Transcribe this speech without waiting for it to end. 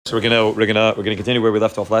So we're gonna continue where we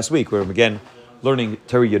left off last week, where we're again learning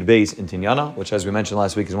Torah Yud Beis in Tinyana, which, as we mentioned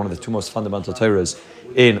last week, is one of the two most fundamental Torahs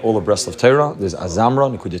in all of Breslov Torah. There's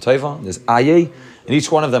Azamra, Likutei, there's Ayeh, and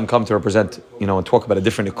each one of them come to represent, and talk about a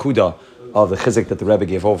different Nekuda of the Chizuk that the Rebbe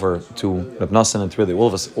gave over to Reb Nassan and to really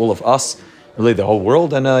all of us, really the whole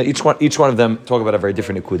world, and each one of them talk about a very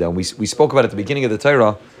different Nekuda. And we spoke about at the beginning of the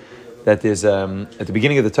Torah. That is, at the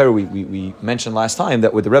beginning of the Torah, we mentioned last time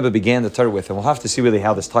that what the Rebbe began the Torah with, and we'll have to see really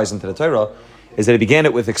how this ties into the Torah, is that he began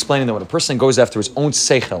it with explaining that when a person goes after his own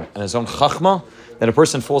seichel and his own chachma, then a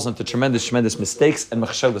person falls into tremendous mistakes and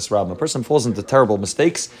machshavas rabim. A person falls into terrible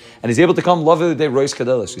mistakes, and he's able to come love the day rois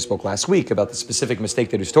kadelis. We spoke last week about the specific mistake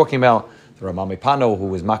that he was talking about. The Ramame Pano, who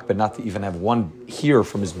was makbid not to even have one hair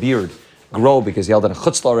from his beard grow because he held it in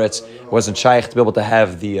chutz la'aretz, wasn't shaykh to be able to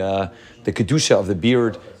have the kedusha of the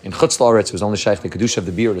beard in chutz la'aretz. It was only shaykh. The kedusha of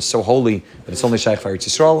the beard is so holy that it's only shaykh for Eretz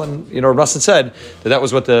Yisrael. And Reb Nassan said that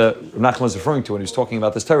was what the Reb Nachman was referring to when he was talking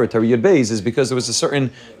about this Torah Yud Beis, is because there was a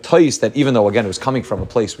certain tais that, even though again it was coming from a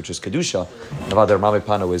place which is kedusha, Navada Ramame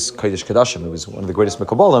Pano is kodesh kedashim. It was one of the greatest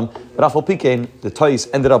mekabolim, but afal pikein the tais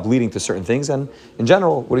ended up leading to certain things. And in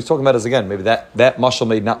general, what he's talking about is, again, maybe that mashal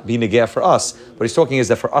may not be negah for us. What he's talking is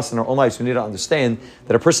that for us in our own lives, we need to understand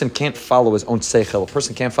that a person can't follow his own seichel, a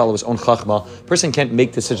person can't follow his own chachma, a person can't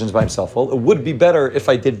make decisions by himself. Well, it would be better if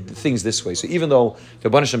I did things this way. So even though the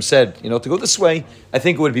Rabban Hashem said, to go this way, I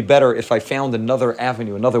think it would be better if I found another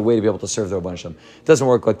avenue, another way to be able to serve the Rabban Hashem. It doesn't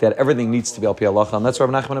work like that. Everything needs to be al pi halacha, and that's what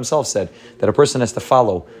Rabban Nachman himself said, that a person has to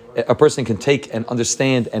follow. A person can take and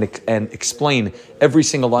understand and explain every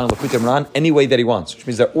single line of Likutei Moharan any way that he wants, which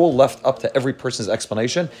means they're all left up to every person's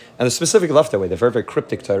explanation, and the specific left that way. They're very, very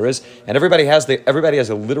cryptic Torah is, and everybody has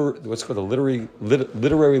a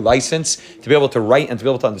literary license to be able to write and to be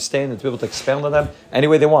able to understand and to be able to expound on them any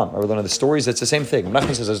way they want. We're learning the stories. It's the same thing.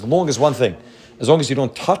 Nachman says, as long as you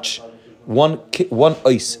don't touch one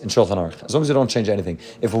ice in Shulchan Aruch, as long as you don't change anything.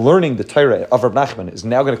 If learning the Torah of Reb Nachman is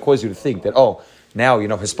now going to cause you to think that, now,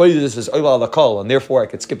 Hispoidus is Oila Alakol, and therefore I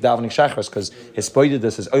could skip davening Shachris because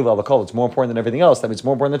Hispoidus is Oila Alakol. It's more important than everything else. That means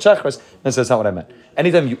more important than Shachris. And so that's not what I meant.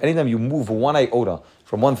 Anytime you move one iota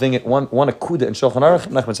from one thing, one akuda in Shulchan Aruch,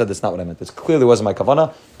 Nachman said that's not what I meant. This clearly wasn't my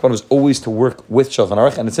kavanah. Kavanah was always to work with Shulchan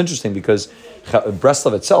Aruch, and it's interesting because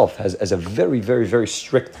Breslov itself has a very, very, very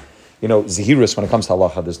strict, zihirus when it comes to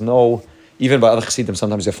halacha. There's no. Even by other chassidim,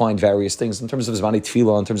 sometimes you find various things in terms of zmani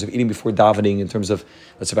tefillah, in terms of eating before davening, in terms of,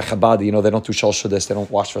 let's say by Chabad, they don't do shal shudas, they don't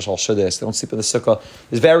wash for shal shudas, they don't sleep in the sukkah.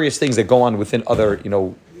 There's various things that go on within other,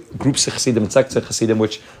 groups of chassidim and sects of chassidim,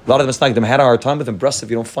 which a lot of them had a hard time with. In Breslov,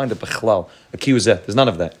 you don't find it bechlal, a kiyuzeh. There's none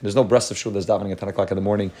of that. There's no Breslov shul that's davening at 10 o'clock in the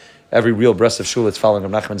morning. Every real Breslov shul that's following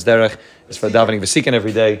Reb Nachman's derech is for davening v'sikin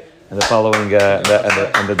every day, and the following the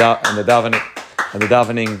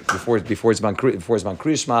davening before it's ban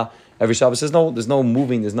kriyishma. Every Shabbos, there's no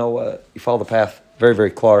moving, you follow the path very, very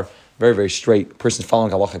clear, very, very straight. Person's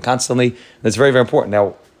following halacha constantly. That's very, very important.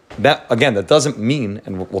 Now, that doesn't mean,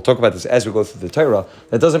 and we'll talk about this as we go through the Torah,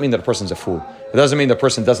 that doesn't mean that a person's a fool. It doesn't mean the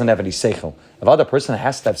person doesn't have any seichel. A other person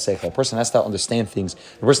has to have seichel. A person has to understand things.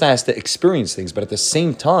 A person has to experience things. But at the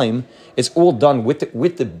same time, it's all done with the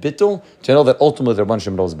bittul to know that ultimately the Rebbe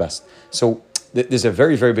Hashem knows best. So there's a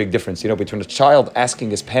very, very big difference, between a child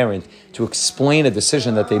asking his parent to explain a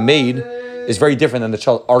decision that they made is very different than the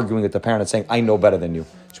child arguing with the parent and saying, I know better than you.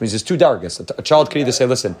 Which means there's two dargas. A child can either say,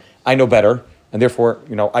 listen, I know better, and therefore,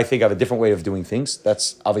 I think I have a different way of doing things.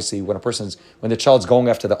 That's obviously when the child's going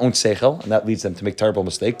after their own seichel, and that leads them to make terrible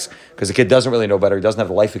mistakes, because the kid doesn't really know better, he doesn't have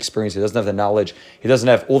the life experience, he doesn't have the knowledge, he doesn't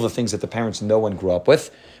have all the things that the parents know and grew up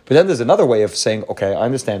with. But then there's another way of saying, okay, I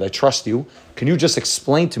understand, I trust you, can you just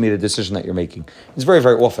explain to me the decision that you're making? It's very,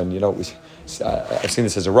 very often, I've seen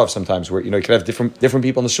this as a rough sometimes, where, you could have different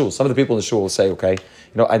people in the shul. Some of the people in the shul will say, okay,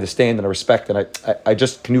 I understand and I respect, and I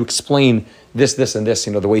just, can you explain this, and this,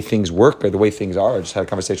 the way things work or the way things are? I just had a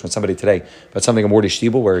conversation with somebody today about something in Morty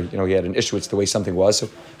Stiebel where, he had an issue with the way something was. So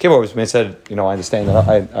came over to me and said, I understand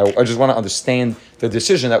that. I just want to understand the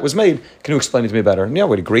decision that was made. Can you explain it to me better? And we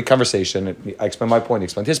had a great conversation. I explained my point, he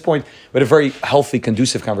explained his point. We had a very healthy,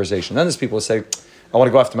 conducive conversation. Then there's people who say, I want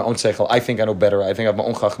to go after my own seichel. I think I know better. I think I have my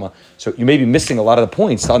own chachma. So you may be missing a lot of the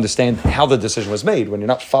points to understand how the decision was made when you're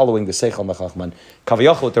not following the seichel mechachman.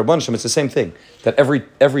 Kaviyachol with the Rabban Hashem, it's the same thing. That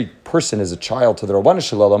every person is a child to the Rabban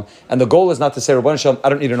Shalom, and the goal is not to say, Rabban Shalom, I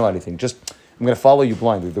don't need to know anything. Just, I'm going to follow you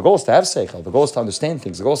blindly. The goal is to have seichel. The goal is to understand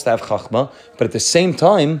things. The goal is to have chachma. But at the same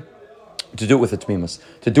time, to do it with the tmimus,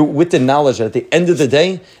 to do it with the knowledge that at the end of the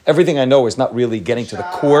day, everything I know is not really getting to the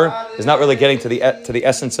core, is not really getting to the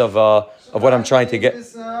essence of what I'm trying to get.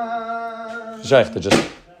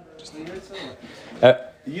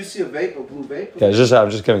 Did you see a vape, a blue vape? Yeah,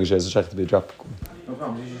 I'm just kidding. It's just to be a drop. No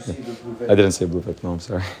problem. Did you see the blue vape? I didn't see a blue vape. No, I'm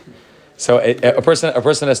sorry. So a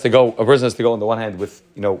person has to go. A person has to go on the one hand with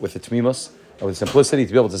with the tmimus, with simplicity,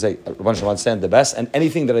 to be able to say, I want to understand the best, and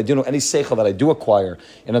anything that I do know, any seichel that I do acquire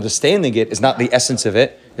in understanding it is not the essence of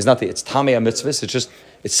it. It's tamei mitzvahs.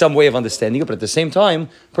 It's some way of understanding it, but at the same time,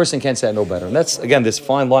 a person can't say I know better. And that's again this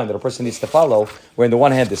fine line that a person needs to follow. Where on the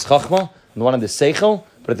one hand there's chachma, on the one hand there's seichel,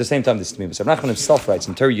 but at the same time there's tmimus. Rav Nachman himself writes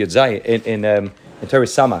in Torah Yud in Torah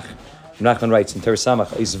Samach. Rav Nachman writes in Torah Samach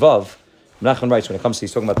Izvav. Rav Nachman writes when it comes to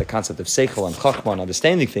he's talking about the concept of seichel and chachma and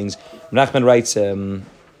understanding things. Rav Nachman writes.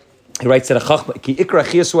 He writes that that the ikar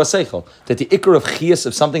of chiyas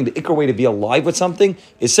of something, the ikar way to be alive with something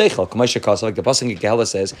is seichel. Like the pasuk in Kehela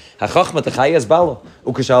says, "Hachachma techayas balo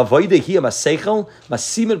ukashavoide hiyam seichel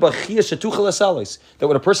masimin b'chiyas shetuchel asalis." That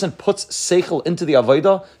when a person puts seichel into the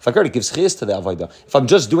avodah, it gives chiyas to the avodah. If I'm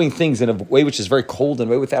just doing things in a way which is very cold and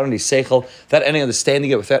a way without any seichel, without any understanding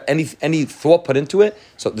it, without any thought put into it,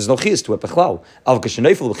 so there's no chiyas to it.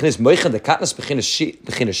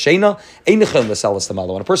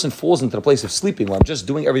 When a person falls into the place of sleeping, where I'm just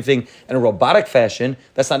doing everything in a robotic fashion,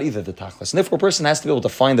 that's not either the tachlis. And therefore, a person has to be able to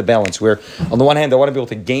find the balance where, on the one hand, I want to be able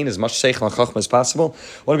to gain as much seichel and chachma as possible.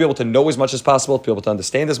 I want to be able to know as much as possible, to be able to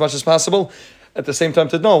understand as much as possible. At the same time,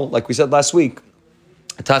 to know, like we said last week,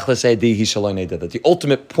 that the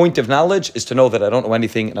ultimate point of knowledge is to know that I don't know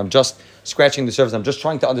anything and I'm just scratching the surface. I'm just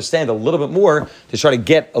trying to understand a little bit more to try to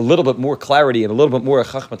get a little bit more clarity and a little bit more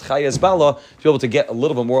chachmat chayas bala to be able to get a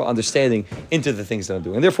little bit more understanding into the things that I'm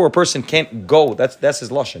doing. And therefore, a person can't go. That's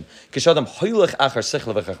his lashon.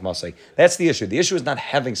 That's the issue. The issue is not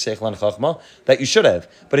having seichel and chachma that you should have,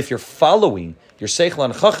 but if you're following your seichel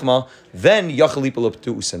and chachma, then yachalipal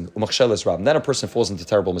uptuusin umachsheles rab. Then a person falls into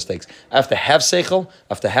terrible mistakes. I have to have seichel,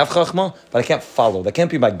 I have to have chachma, but I can't follow. That can't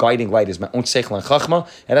be my guiding light. Is my own seichel and chachma.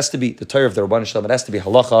 It has to be the Torah of the Rabban Shalom. It has to be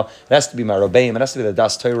halacha. It has to be my Rabbeim. It has to be the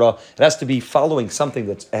Das Torah. It has to be following something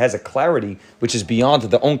that has a clarity which is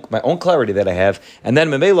beyond my own clarity that I have. And then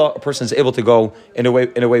memela, a person is able to go in a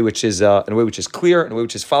way which is clear, in a way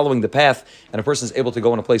which is following the path, and a person is able to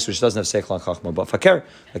go in a place which doesn't have seichel and chachma. But fakir,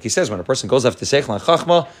 like he says, when a person goes after seichel and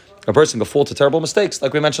chachma, a person will fall to terrible mistakes,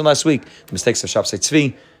 like we mentioned last week, the mistakes of Shabsai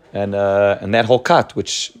Tzvi, and that whole cut,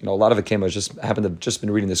 which a lot of it came. I happened to have just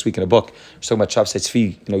been reading this week in a book. We're talking about Shabsai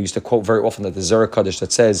Tzvi. Used to quote very often that the Zerah Kaddish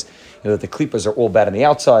that says that the klippas are all bad on the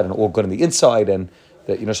outside and all good on the inside, and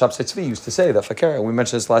that Shabsai Tzvi used to say that fakir, and we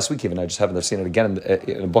mentioned this last week even. I just happened to have seen it again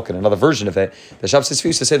in a book in another version of it. The Shabsai Tzvi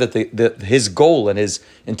used to say that his goal and his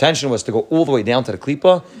intention was to go all the way down to the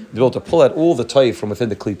klipa, to be able to pull out all the toy from within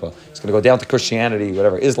the klipa. He's going to go down to Christianity,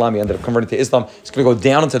 whatever, Islam. He ended up converting to Islam. He's going to go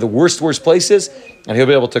down into the worst places, and he'll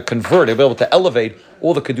be able to convert. He'll be able to elevate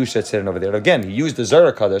all the kedusha that's hidden over there. And again, he used the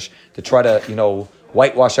Zerah Kaddish to try to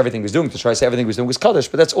whitewash everything he was doing, to try to say everything he was doing was kaddish,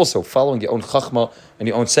 but that's also following your own chachma and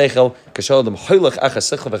your own seichel.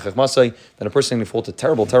 Then a person can fall to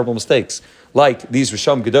terrible mistakes, like these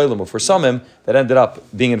Risham Gedolim, or for Samim, that ended up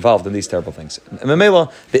being involved in these terrible things. And Memela,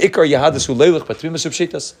 the Ikar Yahadasu Leilich, but Tmimas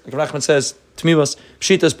Pshitas, like Nachman says, Tmimas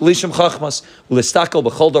Pshitas, Belishim Chachmas, Ulistakel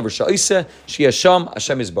Bechol Dover Sha'ise, Shiasham,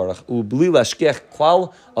 Hashem Yisbarach, Ubli Lashkech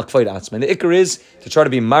Klal, Al Kvoid Atzma. And the Ikar is to try to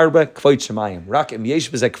be Marbe Kvoid Shemayim. Rak Im Yesh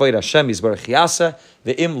Bezek Kvoid Hashem Yisbarach Yasa,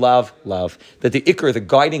 the Im Lav. That the Ikar, the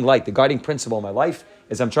guiding light, the guiding principle of my life,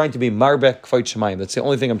 is I'm trying to be Marbe Kvoid Shemayim. That's the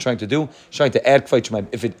only thing I'm trying to do, trying to add Kvoid Shemayim.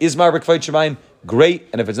 If it is Marbe Kvoid Shemayim, great,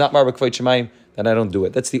 and if it's not Marbe Kvoid Shemayim, then I don't do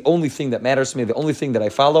it. That's the only thing that matters to me. The only thing that I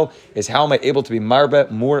follow is how am I able to be marbe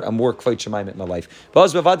more and more kvayt shemayim in my life. If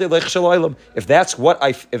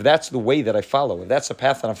that's the way that I follow, if that's the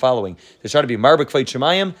path that I'm following, to try to be marbe kvayt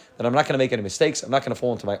shemayim, then I'm not going to make any mistakes. I'm not going to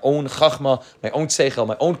fall into my own chachma, my own seichel,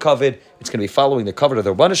 my own kavod. It's going to be following the kavod of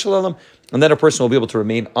the Rabbanu Shalom, and then a person will be able to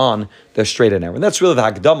remain on the straight and narrow. And that's really the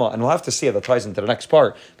Hagdama, and we'll have to see how that ties into the next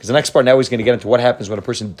part, because the next part now is going to get into what happens when a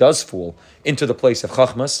person does fall into the place of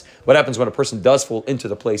chachmas, what happens when a person does fall into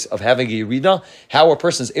the place of having a yerida, how a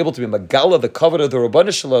person is able to be magala, the kavod of the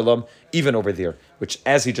Rabbanu Shalom, even over there, which,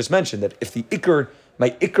 as he just mentioned, that if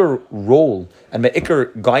my ikar role and my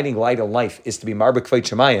ikar guiding light in life is to be marbe kvayt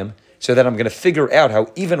shemayim, so that I'm going to figure out how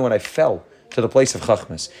even when I fell to the place of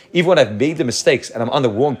chachmas, even when I've made the mistakes and I'm on the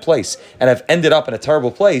wrong place and I've ended up in a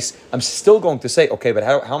terrible place, I'm still going to say, okay, but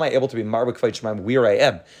how am I able to be marbe kvayt shemayim where I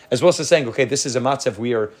am? As well as saying, okay, this is a matzav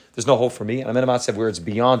where there's no hope for me, and I'm in a matzav where it's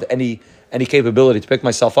beyond any any capability to pick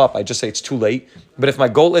myself up, I just say it's too late. But if my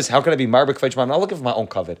goal is, how can I be Marbek Kvayt Shemayim? I'm not looking for my own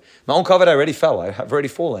covet. My own covet, I already fell. I've already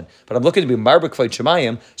fallen. But I'm looking to be Marbek Kvayt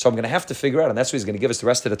Shemayim, so I'm going to have to figure out, and that's what he's going to give us the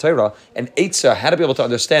rest of the Torah, and Eitzah, how to be able to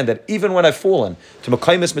understand that even when I've fallen to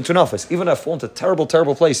Mekaymis Mitunafis, even when I've fallen to terrible,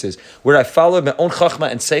 terrible places, where I followed my own Chachma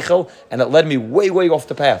and Seichel, and it led me way, way off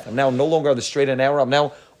the path. I'm now no longer on the straight and narrow. I'm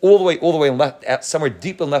now all the way in left, somewhere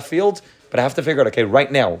deep in left field. But I have to figure out, okay, right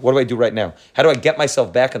now, what do I do right now? How do I get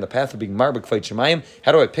myself back on the path of being Marbek Kvayt Shemayim?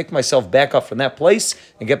 How do I pick myself back up from that place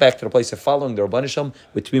and get back to the place of following the Rabban Hashem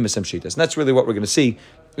with Tmimus Shitas? And that's really what we're going to see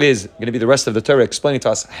is going to be the rest of the Torah explaining to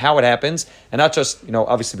us how it happens, and not just,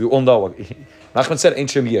 obviously we all know. Nachman said Ein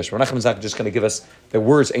Shem Yesh. Nachman is not just going to give us the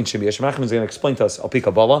words Ein Shem Yesh. Nachman is going to explain to us Al Pi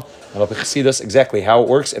Kabbalah and Al Pi Chassidus exactly how it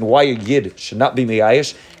works and why a Yid should not be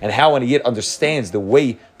Meyayish, and how when a Yid understands the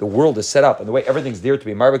way the world is set up and the way everything's there to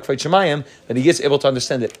be Marbek Kvayt Shemayim, then he is able to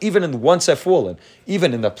understand that even in once I've fallen,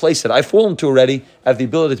 even in the place that I've fallen to already, I have the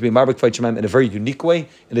ability to be Marbek Kvayt Shemayim in a very unique way,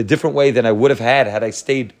 in a different way than I would have had I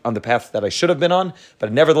stayed on the path that I should have been on.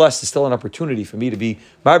 But nevertheless, there's still an opportunity for me to be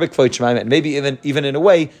Marbek Kvayt Shemayim, and maybe even in a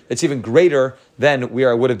way that's even greater than where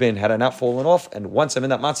I would have been had I not fallen off. And once I'm in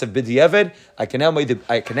that matzav bidi eved, I can now make the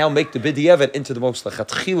bidi eved into the most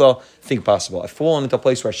lechatchila thing possible. I've fallen into a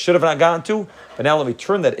place where I should have not gotten to, but now let me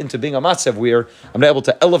turn that into being a matzav where I'm able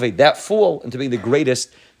to elevate that fall into being the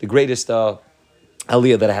greatest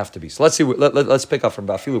aliyah that I have to be. So let's see. Let's pick up from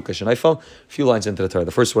Vafilu Kashanaifa. A few lines into the Torah.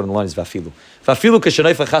 The first one in the line is Vafilu. Vafilu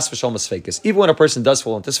Kashanaifa chas v'shalom sfeikis. Even when a person does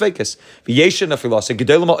fall into sfeikis, v'yeshin afilasa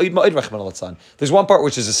gedolim ma'id ma'id rachman alatzan. There's one part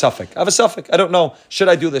which is a suffix. I have a suffix. I don't know. Should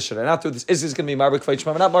I do this? Should I not do this? Is this going to be Marbek Kvayt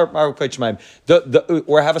Shemayim? Not Marbek Kvayt Shemayim.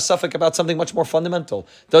 Or I have a suffix about something much more fundamental.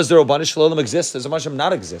 Does the Rabban Shalom exist? Does the Hashem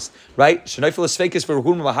not exist? Right? Shenayfil sfeikis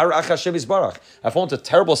v'ruhun mahar ach Hashem yisbarach. I fall into a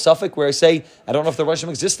terrible suffix where I say I don't know if the Rabban Hashem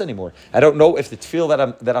exists anymore. I don't know if the feel that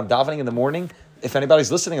I'm davening in the morning, if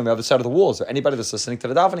anybody's listening on the other side of the walls, or anybody that's listening to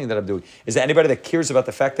the davening that I'm doing, is there anybody that cares about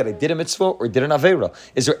the fact that I did a mitzvah or did an avera?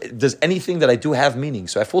 Does anything that I do have meaning?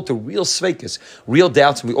 So I fall to real sveikas, real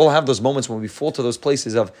doubts, and we all have those moments when we fall to those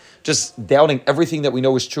places of just doubting everything that we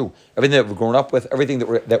know is true, everything that we've grown up with, everything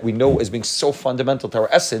that we know as being so fundamental to our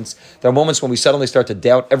essence. There are moments when we suddenly start to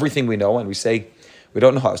doubt everything we know, and we say, we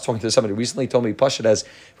don't know. I was talking to somebody recently. He told me Pasha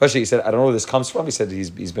he said, I don't know where this comes from. He said he's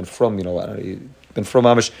been from, he's been from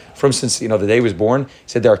Amish from since the day he was born. He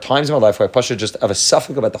said there are times in my life where I Pasha just have a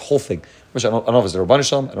suffix about the whole thing. I don't know if it's the Rabban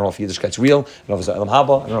Shalom. I don't know if Yiddishkeit's real. I don't know if it's Elam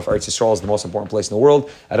Haba. I don't know if Eretz Yisrael is the most important place in the world.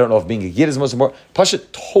 I don't know if being a Yid is the most important. Pasha,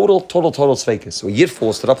 total sveikus. So a Yid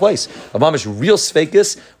falls to that place. A Mamish real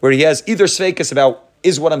sveikus where he has either sveikus about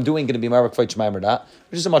is what I'm doing going to be Marbek Kvayt Shemayim or not,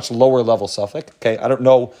 which is a much lower level suffix. Okay, I don't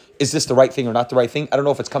know, is this the right thing or not the right thing? I don't know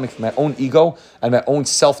if it's coming from my own ego and my own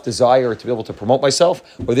self-desire to be able to promote myself,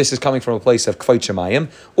 or this is coming from a place of Kvayt Shemayim,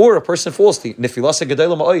 or a person falls to Nefilasa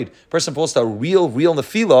Gedela Ma'oid. A person falls to a real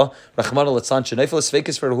Nefila, Rachman al-Etzan, Shenefil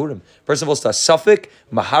Sveikis for Rehurim. A person falls to a suffix,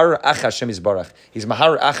 Mahar Ach Hashem Yisbarach. He's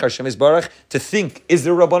Mahar Ach Hashem Yisbarach, to think, is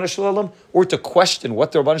there Rabban Shalom, or to question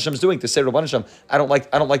what the Rabban Hashem is doing, to say, Rabban Hashem, I don't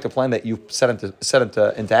like the plan that you set into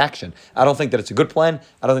action. I don't think that it's a good plan.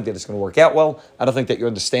 I don't think that it's going to work out well. I don't think that you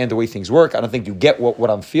understand the way things work. I don't think you get what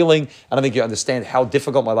I'm feeling. I don't think you understand how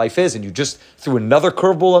difficult my life is, and you just threw another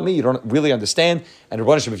curveball at me. You don't really understand. And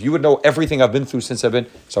Rabban Hashem, if you would know everything I've been through since I've been,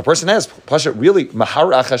 so a person has Pasha really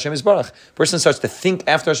Mahar Ach Hashem Yisbarach. A person starts to think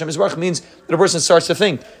after Hashem Yisbarach means that a person starts to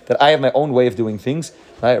think that I have my own way of doing things.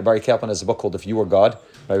 Right? Barry Kaplan has a book called If You Were God.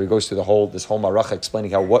 Right? He goes through this whole maracha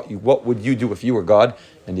explaining how what would you do if you were God,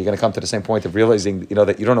 and you're going to come to the same point of realizing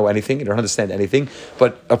that you don't know anything, you don't understand anything.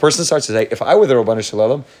 But a person starts to say, if I were the Rabban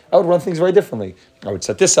Shalom, I would run things very differently. I would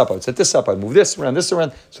set this up, I'd move this around.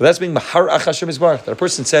 So that's being Mahar Ach Hashem Yisbarach. That a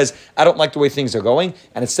person says, I don't like the way things are going,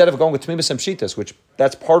 and instead of going with Tmimus Shitas, which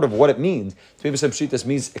that's part of what it means. Tmimus Shitas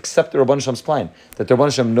means accept the Rabban Hashem's plan. That the Rabban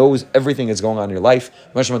Hashem knows everything that's going on in your life. The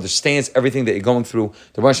Rabban Hashem understands everything that you're going through.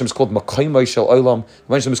 The Rabban Hashem is called Makayim Shel Olam.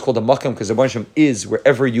 The Rabban Hashem is called a Makam because the Rabban Hashem is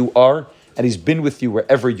wherever you are. And He's been with you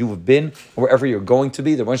wherever you have been, and wherever you're going to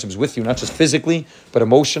be. The Rebbe Hashem is with you, not just physically, but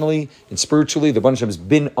emotionally and spiritually. The Rebbe Hashem has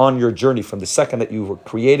been on your journey from the second that you were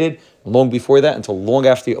created, long before that, until long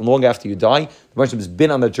after you die. The Rebbe Hashem has been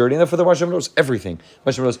on that journey, and therefore the Rebbe Hashem knows everything. The Rebbe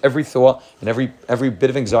Hashem knows every thought and every bit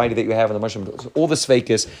of anxiety that you have, and the Rebbe Hashem knows all the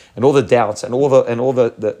sveikas and all the doubts and all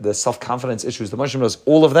the self-confidence issues. The Rebbe Hashem knows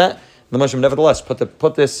all of that. And the Rebbe Hashem nevertheless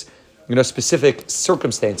put this specific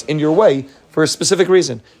circumstance in your way for a specific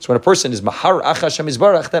reason. So when a person is Mahar Ach Hashem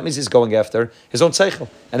Yisbarach, that means he's going after his own Seichel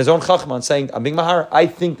and his own Chachma and saying, I'm being Mahar, I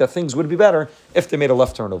think that things would be better if they made a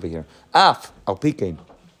left turn over here. Af, Al Pikein.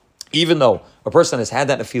 Even though a person has had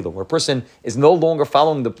that nefila, where a person is no longer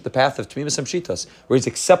following the path of Tmimus and Shitas, where he's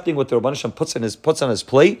accepting what the Rabban Hashem puts on his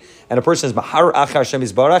plate, and a person is Mahar Achar Hashem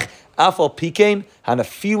Yisbarach, Afal Pikein,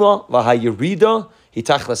 Hanafila, Vahayirida,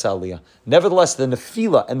 Hitachlas Aliyah. Nevertheless, the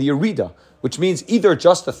nefila and the yerida, which means either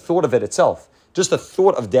just the thought of it itself, just the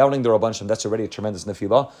thought of doubting the Rabban Hashem, that's already a tremendous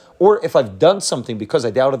nefila. Or if I've done something because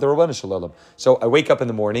I doubted the Rabban Hashem. So I wake up in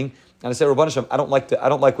the morning and I say, Rabban Hashem, I don't like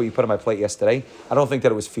what you put on my plate yesterday. I don't think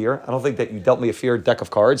that it was fear. I don't think that you dealt me a fear deck of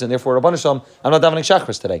cards, and therefore, Rabban Hashem, I'm not davening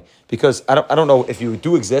chakras today because I don't know if you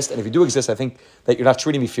do exist, and if you do exist, I think that you're not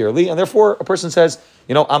treating me fairly, and therefore, a person says,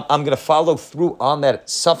 I'm going to follow through on that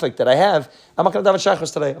suffix that I have. I'm not going to daven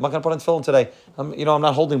chakras today. I'm not going to put on tefillin today. I'm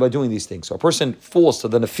not holding by doing these things. So a person falls to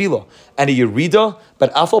the nefila and a yerida,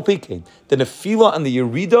 but afal pikein, the nefila and the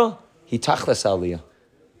yerida, he tachlas aliyah.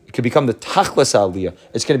 It could become the tachlas aliyah.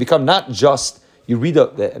 It's going to become not just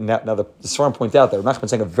yerida. Now the Svarim point out that Reb Nachman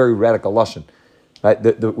saying a very radical lashon. Right?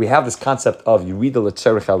 We have this concept of yerida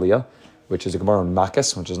letzerich aliyah, which is a Gemara on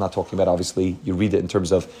Makkos, which is not talking about, obviously, you read it in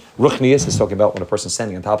terms of Ruchnius. It's talking about when a person's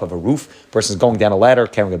standing on top of a roof, a person's going down a ladder,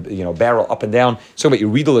 carrying a barrel up and down. It's talking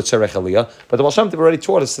about Yerida L'Tzerech Aliyah. But the Baal Shem Tov already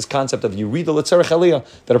taught us this concept of Yerida L'Tzerech Aliyah,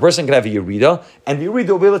 that a person can have a Yerida, and the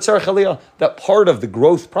Yerida will be L'Tzerech Aliyah. That part of the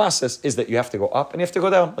growth process is that you have to go up and you have to go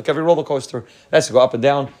down, like every roller coaster. It has to go up and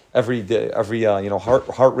down. Every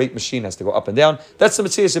heart rate machine has to go up and down. That's the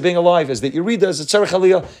mitzvah of being alive. Is that Yerida is a tzarech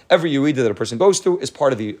aliyah. Every Yerida that a person goes through is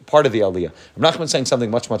part of the aliyah. Reb Nachman saying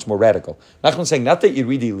something much more radical. Reb Nachman saying not that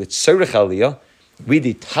Yerida litzarech aliyah,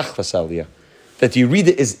 Yerida tachlas aliyah. That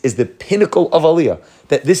Yerida is the pinnacle of aliyah.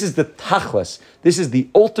 That this is the tachlas. This is the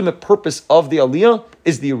ultimate purpose of the aliyah.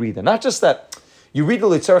 Is the Yerida, not just that. Yerida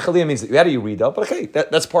L'Tzarech Aliyah means that you had a Yerida, but okay,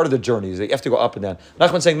 that's part of the journey, is that you have to go up and down.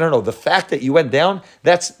 Nachman saying, no, the fact that you went down,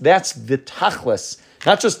 that's the tachlis.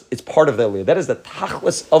 Not just it's part of the Aliyah, that is the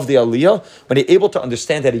tachlis of the Aliyah. When you're able to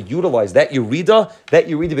understand how to utilize that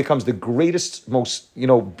Yerida becomes the greatest, most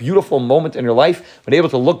beautiful moment in your life. When you're able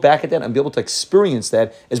to look back at that and be able to experience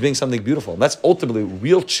that as being something beautiful. And that's ultimately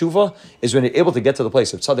real tshuva, is when you're able to get to the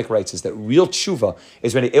place, of Tzaddik writes, is that real tshuva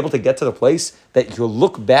is when you're able to get to the place that you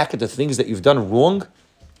look back at the things that you've done wrong,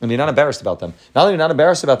 and you're not embarrassed about them. Not only you're not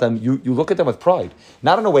embarrassed about them, you look at them with pride.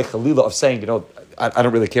 Not in a way, Chalila, of saying, I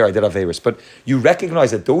don't really care, I did Averis. But you recognize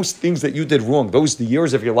that those things that you did wrong, the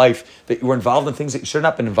years of your life that you were involved in things that you should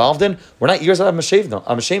not have been involved in, were not years that I'm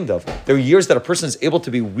ashamed of. They're years that a person is able to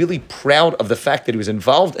be really proud of the fact that he was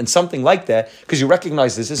involved in something like that, because you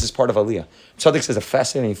recognize this is part of Aliyah. Tzaddik says a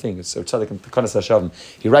fascinating thing. So Tzaddik in Tekanas Hashavim,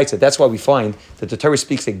 he writes that that's why we find that the Torah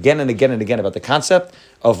speaks again and again and again about the concept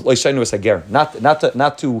of Loishaynu es hager, not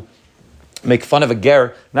to make fun of a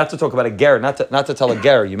ger, not to talk about a ger, not to tell a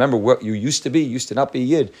ger. You remember what you used to be? You used to not be a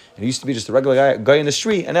yid, and you used to be just a regular guy in the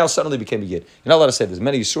street, and now suddenly became a yid. You're not allowed to say that. There's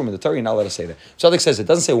many yisurim in the Torah. You're not allowed to say that. Tzaddik says it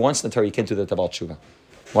doesn't say once in the Torah you can't do that to Baal Tshuva.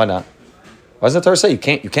 Why not? Why doesn't the Torah say you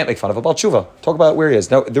can't make fun of a Baal Tshuva? Talk about where he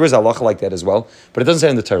is. Now there is a halacha like that as well, but it doesn't say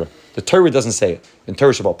in the Torah. The Torah doesn't say it. In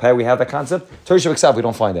Torah Shabbat Peh we have that concept. Torah Shabbat Ksav we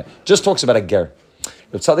don't find that. Just talks about a ger.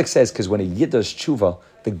 The Tzaddik says because when a yid does tshuva,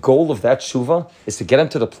 the goal of that tshuva is to get him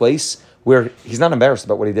to the place where he's not embarrassed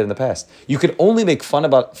about what he did in the past. You can only make fun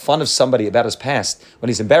of somebody about his past when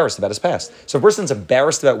he's embarrassed about his past. So if a person's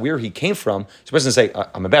embarrassed about where he came from, so a person say,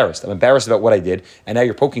 I'm embarrassed about what I did, and now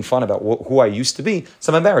you're poking fun about who I used to be,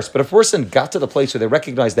 so I'm embarrassed. But if a person got to the place where they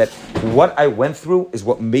recognize that what I went through is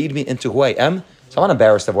what made me into who I am, so I'm not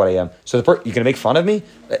embarrassed of what I am. So you're going to make fun of me?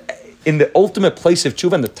 In the ultimate place of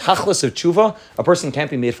tshuva, in the tachlis of tshuva, a person can't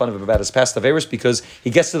be made fun of about his past averos because he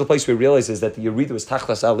gets to the place where he realizes that the Yerida was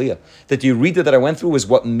tachlis aliyah. That the Yerida that I went through was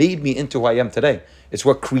what made me into who I am today. It's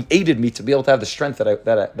what created me to be able to have the strength that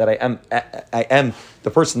I am the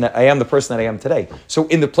person that I am today. So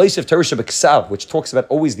in the place of Torah Shabbat which talks about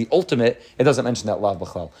always the ultimate, it doesn't mention that lav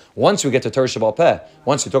b'chlal. Once we get to Torah Shabbat Peh,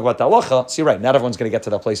 once we talk about the halacha, see right, not everyone's going to get to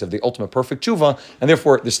that place of the ultimate perfect tshuva, and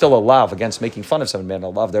therefore there's still a lav against making fun of somebody, man, a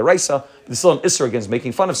lav deraisa, but there's still an isser against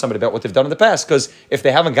making fun of somebody about what they've done in the past, because if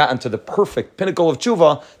they haven't gotten to the perfect pinnacle of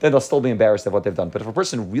tshuva, then they'll still be embarrassed of what they've done. But if a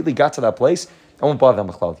person really got to that place, I won't bother them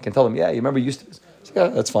b'chlal. You can tell them, yeah, you remember you used to. Yeah,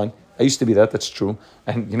 that's fine. I used to be that. That's true.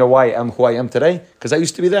 And you know why I am who I am today? Because I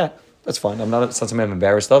used to be that. That's fine. It's not something I'm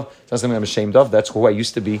embarrassed of. It's not something I'm ashamed of. That's who I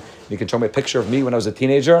used to be. You can show me a picture of me when I was a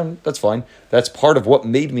teenager, and that's fine. That's part of what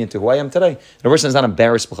made me into who I am today. And a person is not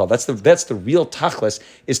embarrassed. That's the real tachlis,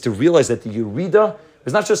 is to realize that the Yerida,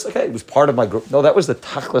 It's not just like, hey, it was part of my group. No, that was the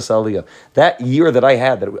tachlis aliyah. That year that I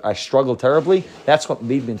had, that I struggled terribly, that's what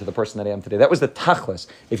made me into the person that I am today. That was the tachlis.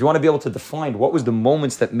 If you want to be able to define what was the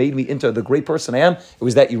moments that made me into the great person I am, it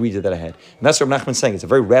was that Yerida that I had. And that's what Nachman's saying. It's a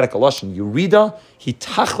very radical lashon. Yerida, he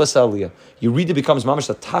tachlis aliyah. Yerida becomes mamash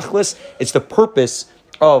the tachlis. It's the purpose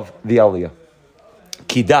of the aliyah.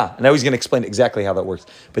 Kida, and now he's going to explain exactly how that works.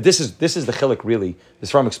 But this is the chiluk really. This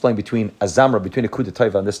from explained between a zamra, between a kuda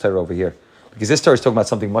taiva and this Torah over here. Because this Torah is talking about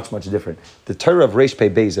something much, much different. The Torah of Reish Pei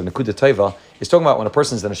Beis of Nekuda Taiva is talking about when a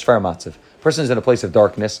person's in a shver matzav. A person's in a place of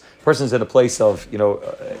darkness. A person's in a place of,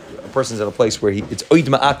 a person's in a place where it's oid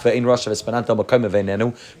ma'at ve'ein rasha v'spananta makayim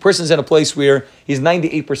ve'enenu. A person's in a place where he's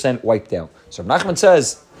 98% wiped out. So Nachman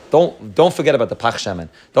says, Don't forget about the pach shaman.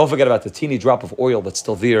 Don't forget about the teeny drop of oil that's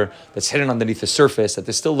still there, that's hidden underneath the surface, that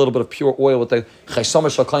there's still a little bit of pure oil with the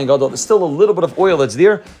chayshama shal gadol. There's still a little bit of oil that's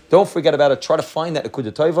there. Don't forget about it. Try to find that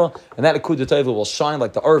nekuda taiva, and that nekuda taiva will shine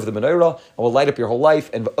like the ar of the menorah and will light up your whole life.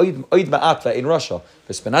 And oid ma'at in Russia.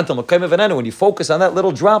 When you focus on that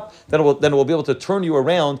little drop, then it will be able to turn you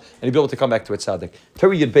around and you'll be able to come back to its tzaddik.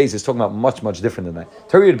 Torah Yud Beis is talking about much, much different than that.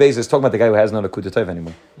 Torah Yud Beis is talking about the guy who has no nekuda taiva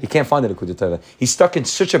anymore. He can't find the nekuda taiva. He's stuck in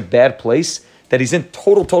such a bad place that he's in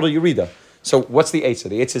total Yerida. So what's the Eitzah?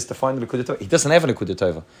 The Eitzah is to find the Nekuda Tova. He doesn't have a Nekuda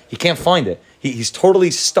Tova. He can't find it. He's totally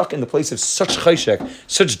stuck in the place of such chayshek,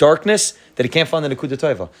 such darkness, that he can't find the Nekuda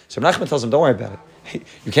Tova. So Nachman tells him, don't worry about it.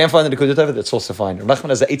 You can't find the Nekuda Tova, that's also fine. Nachman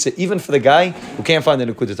has the Eitzah even for the guy who can't find the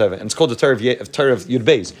Nekuda Tova. And it's called the Torah of Yud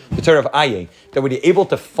Beis, the Torah of Ayeh. That when you're able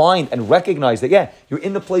to find and recognize that, you're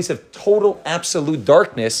in the place of total, absolute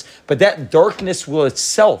darkness, but that darkness will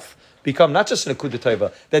itself become not just an akuda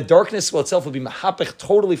taiva. That darkness will itself will be mahapech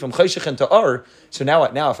totally from chayshich into ar. So now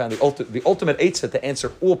I found the ultimate eitzah to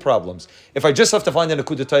answer all problems. If I just have to find an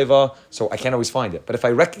akuda taiva, so I can't always find it. But if I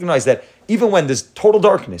recognize that even when there's total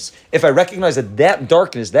darkness, if I recognize that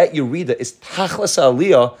darkness, that yerida is tachlas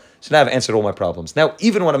aliyah, so now I've answered all my problems. Now,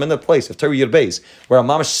 even when I'm in the place of Torah Yud Beis, where I'm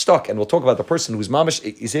mamish stuck, and we'll talk about the person who's mamish,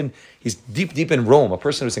 he's deep in Rome, a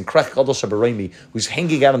person who's in Krach Gadol Shabaremi, who's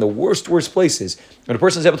hanging out in the worst places, and the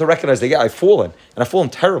person is able to recognize that, I've fallen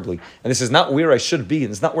terribly, and this is not where I should be,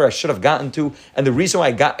 and it's not where I should have gotten to, and the reason why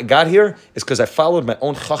I got here is because I followed my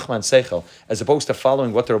own chachma and seichel, as opposed to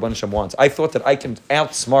following what the Rabban Hashem wants. I thought that I can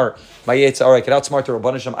outsmart my Yetzirah, I can outsmart the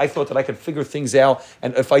Rabban Hashem. I thought that I could figure things out,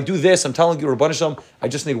 and if I do this, I'm telling you, Rabban Hashem, I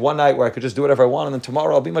just need one night where I could just do whatever I want, and then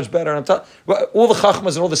tomorrow I'll be much better. And all the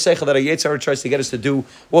chachmas and all the seichel that a Yetzirah tries to get us to do,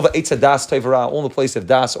 all the eitzah das tevara, all the place of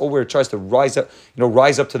das, all where it tries to rise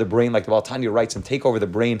up to the brain, like the Baal Tanya writes, and take over the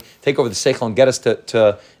brain, take over the seichel, and get us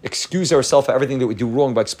to excuse ourselves for everything that we do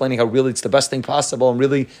wrong by explaining how really it's the best thing possible, and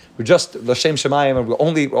really we're just l'shem shemayim, and we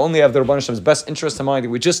only have the Rabban Hashem's best interest in mind.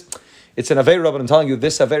 It's an Aveira, but I'm telling you,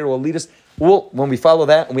 this Aveira will lead us. Well, when we follow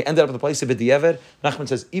that, and we ended up at the place of B'diavad, Nachman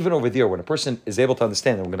says, even over there, when a person is able to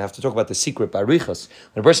understand, and we're going to have to talk about the secret, Barichas,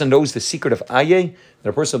 when a person knows the secret of Ayeh, then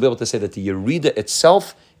a person will be able to say that the Yerida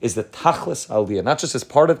itself is the Tachlis Aliyah. Not just as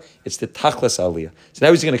part of, it's the Tachlis Aliyah. So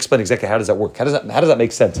now he's going to explain exactly how does that work. How does that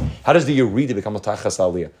make sense? How does the Yerida become a Tachlis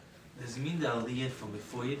Aliyah? Does it mean the Aliyah from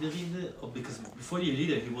before Yerida? Or because before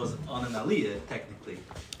Yerida, he was on an Aliyah, technically.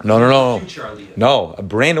 No. Future Aliyah. No, a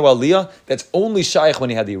brand new Aliyah, that's only Shaykh when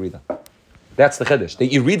he had the Yerida. That's the Chiddush. The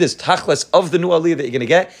Yerida is Tachlis of the new Aliyah that you're going to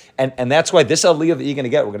get, and that's why this Aliyah that you're going to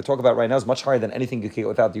get, we're going to talk about right now, is much higher than anything you can get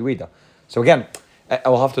without the Yerida. So again, I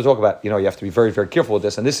will have to talk about, you have to be very, very careful with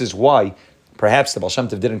this, and this is why perhaps the Baal Shem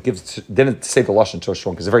Tov didn't say the Lashon so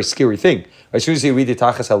strong, because it's a very scary thing. As soon as you read the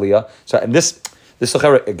Tachlis Aliyah, and this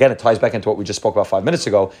again, it ties back into what we just spoke about 5 minutes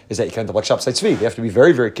ago, is that you can't like Shabsai Tzvi. You have to be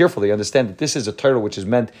very, very careful. You understand that this is a Torah which is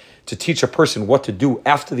meant to teach a person what to do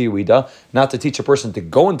after the Yerida, not to teach a person to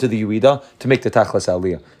go into the Yerida to make the Tachlis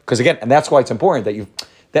Aliyah. Because again, and that's why it's important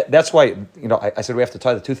that that's why, I said we have to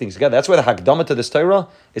tie the two things together. That's why the Hagdama to this Torah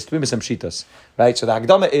is to be Misem Shitas. Right? So the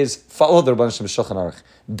Hagdama is follow the Rabban Hashem Shulchan Aruch.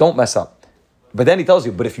 Don't mess up. But then he tells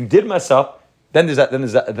you, but if you did mess up, then there's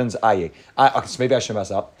Ayeh. Okay, so maybe I should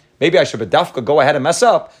mess up. Maybe I should bedafka go ahead and mess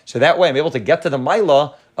up, so that way I'm able to get to the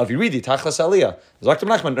Maila of Yeridi, Tachlis Aliyah.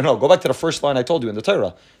 No, go back to the first line I told you in the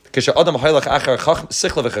Torah. You're going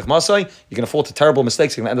to fall to terrible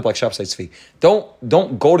mistakes. You're going to end up like Shabsai Tzvi.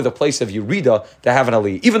 Don't go to the place of Yerida to have an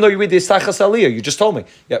Aliyah. Even though Yerida is Tachlis Aliyah, you just told me.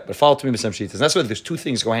 Yeah, but follow to be Misem Shitas. And that's why there's two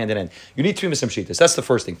things go hand in hand. You need to be Misem Shitas. That's the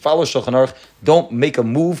first thing. Follow Shulchan Aruch. Don't make a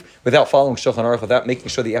move without following Shulchan Aruch, without making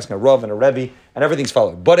sure that you're asking a Rav and a Rebbe, and everything's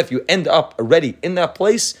followed. But if you end up already in that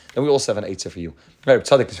place, then we also have an Eitzah for you. Right,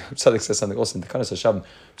 Tzaddik says something also in the Kanas Hashem.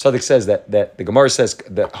 Tzaddik says that the Gemara says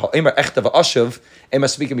that ha'emer echta v'ashav ema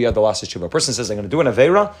speaking miyad the last tshuva. A person says, I'm going to do an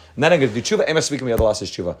aveira and then I'm going to do tshuva. Ema speaking miyad the last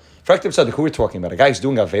tshuva. For Tzaddik, who we're talking about? A guy who's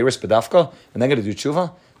doing aveiris bedafka and then going to do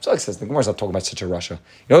tshuva. Tzaddik says the Gemara's not talking about such a rasha. You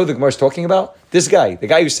know who the Gemara's talking about? This guy, the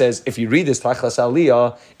guy who says, if you read this tachlas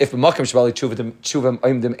aliyah, if b'makom shvali tshuva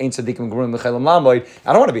oimdim ein tzaddikim gemurim l'chelam lamoid,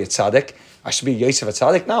 I don't want to be a tzaddik. I should be Yosef a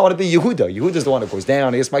tzaddik. No, I want to be Yehuda. Yehuda's the one that goes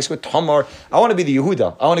down. He has my with Tamar. I want to be the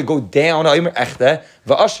Yehuda. I want to go down. I'm going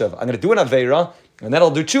to do an aveira, and then I'll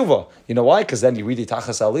do tshuva. You know why? Because then you read the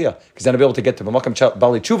tachas aliyah. Because then I'll be able to get to b'makam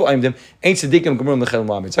bali tshuva. I'm them. Ain't tzaddikim gemurim l'chelam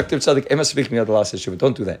lamed. Tzaddik emes speaking of the last tshuva.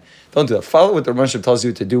 Don't do that. Don't do that. Follow what the Rebbe tells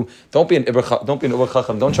you to do. Don't be an uber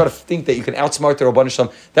chacham. Don't try to think that you can outsmart the Rabban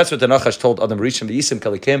Shalom. That's what the Nachash told Adam Rishon the Yisim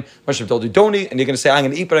Kalikim. Hashem told you don't eat, and you're going to say I'm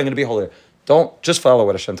going to eat, but I'm going to be holy. Don't just follow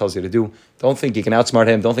what Hashem tells you to do. Don't think you can outsmart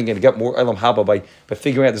him. Don't think you're going to get more Elam Haba by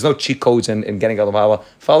figuring out. There's no cheat codes in getting Elam Haba.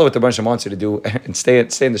 Follow what the Rebbe wants you to do and stay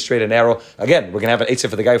in the straight and narrow. Again, we're going to have an eitzah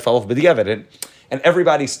for the guy who follows B'di'evet. And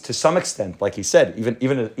everybody, to some extent, like he said,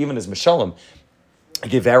 even as Mishalem, I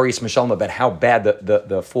give various mishalom about how bad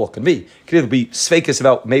the fall can be. It could either be sveikus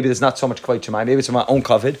about maybe there's not so much kvayt shemai, maybe it's from my own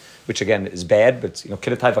covet, which again is bad, but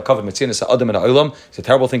kidatayv covet mitzinas adam and olam. It's a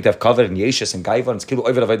terrible thing to have covet and yeshus and gaiva and it's kilu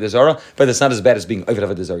ovid avodah zara, but it's not as bad as being ovid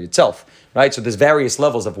avodah zara itself, right? So there's various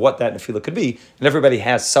levels of what that nefila could be, and everybody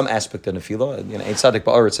has some aspect of nefila. Ein tzaddik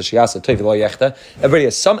ba'aretz hashiyasa toiv lo yechta. Everybody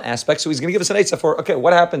has some aspect, so he's going to give us an eitzah for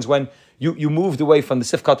what happens when you moved away from the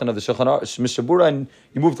sifkatan of the Shulchan Aruch, Mr. Bura, and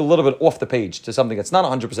you moved a little bit off the page to something that's not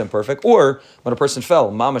 100% perfect, or when a person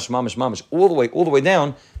fell, mamish, all the way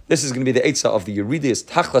down. This is going to be the eitzah of the Yeridiyas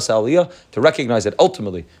Tachlas Aliyah to recognize that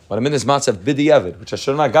ultimately, when I'm in this matzav b'di'evet, which I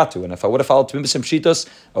should not got to, and if I would have followed Tmimis Shitos,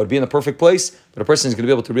 I would be in the perfect place. But a person is going to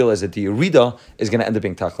be able to realize that the Yerida is going to end up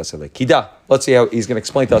being Tachlas Aliyah. Kida. Let's see how he's going to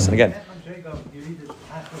explain to us. And again,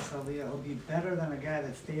 He'll be better than a guy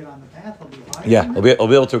that stayed on the path. He'll be higher. Yeah, he'll be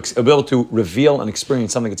able to reveal and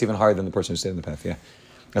experience something that's even higher than the person who stayed on the path. Yeah.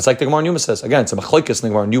 It's like the Gemara Numa says. Again, it's a machlokes in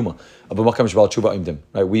the Gemara Numa.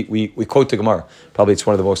 Right? We quote the Gemara. Probably it's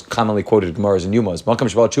one of the most commonly quoted Gemaras in Numa. It's Makam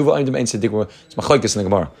Shval Tshuva Imdim Ein Tzaddikim. It's machlokes in the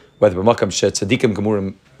Gemara. Whether Makam Tzaddikim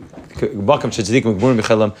Gemurim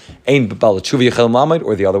Michelam Ein Bal Tshuva Yechelam Lamed,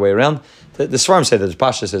 or the other way around. The Svarim say that the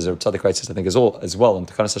Pasha says, or Tzaddik writes, I think as well in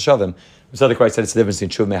Tekanas Hashavim. Tzaddik writes that it's the difference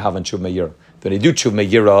between Tshuva Mehav and Tshuva Me'yira. When you do Tshuva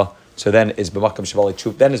Me'yira, so then is b'makam shvali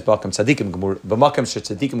tshuv. Then is b'makam tzadikim gemur. B'makam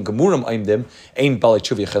tzadikim gemurim aimdim ein bali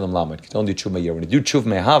tshuv yechelam lamed. You can only do tshuv me'yer. When you do tshuv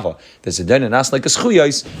me'hava, there's a den and ask like a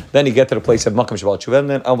schuyais. Then you get to the place of b'makam shvali tshuv, and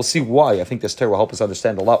then I will see why. I think this Torah will help us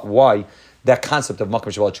understand a lot why that concept of makam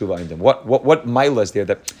shvali tshuv aimdim. What mila is there?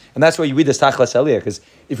 And that's why you read this tachlas aliyah. Because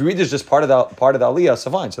if you read this just part of the aliyah, so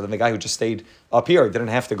fine. So then the guy who just stayed up here didn't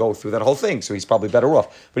have to go through that whole thing. So he's probably better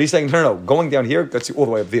off. But he's saying no, going down here gets you all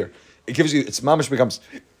the way up there. It gives you. It's mamish becomes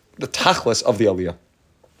the tachlis of the aliyah.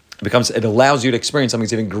 It allows you to experience something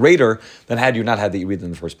that's even greater than had you not had the Yerida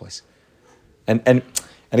in the first place. And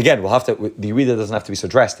again, we'll have to. The Yerida doesn't have to be so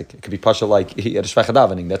drastic. It could be pasha like Yedishvach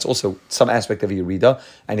davening. That's also some aspect of a Yerida,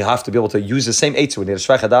 and you'll have to be able to use the same eitzah when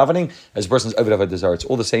Yedishvach davening as a person's Ovid Avodah Zarah. It's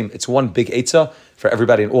all the same. It's one big eitzah for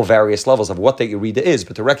everybody in all various levels of what the Yerida is,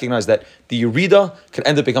 but to recognize that the Yerida can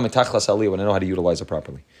end up becoming tachlas aliyah when I know how to utilize it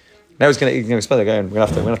properly. Now he's going to explain again. We're going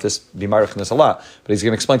to have to be marich in this a lot, but he's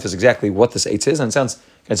going to explain to us exactly what this eitz is. And it sounds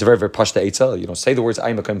it's a very very pashta eitzah. Say the words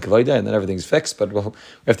 "Ayeh Makom Kavoda" and then everything's fixed. But we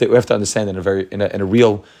have to understand it in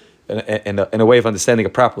a way of understanding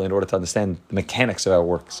it properly in order to understand the mechanics of how it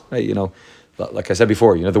works. Right? Like I said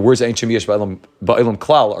before, the words "Ein Shem Yesh Ba'elam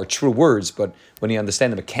Klal" are true words, but when you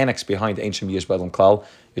understand the mechanics behind "Ein Shem Yesh Ba'elam Klal,"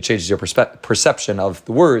 it changes your perception of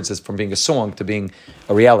the words as from being a song to being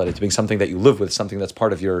a reality, to being something that you live with, something that's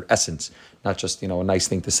part of your essence, not just a nice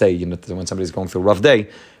thing to say when somebody's going through a rough day,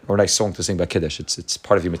 or a nice song to sing by Kiddush. It's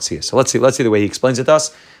part of your mitzvah. So let's see the way he explains it to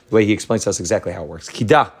us, the way he explains to us exactly how it works.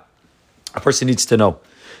 Kida, a person needs to know.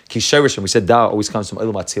 Kishayrish, and we said da always comes from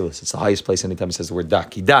Elam Atzilis. It's the highest place anytime he says the word da.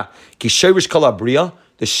 Kida, Kishayrish Kalabriya,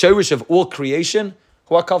 the shayrish of all creation,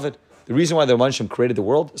 who are covered. The reason why the Manshim created the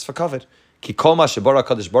world is for covered. Everything the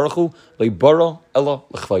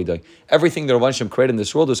Rabban created in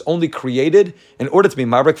this world was only created in order to be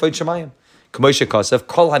Mabrak Kvayt Shemayim.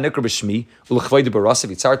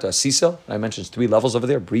 I mentioned 3 levels over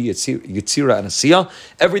there: Bri, Yitzira, and Asiya.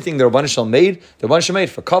 Everything the Rabban made, the Rabban made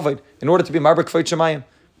for Kavod in order to be Mabrak Kvayt Shemayim.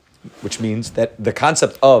 Which means that the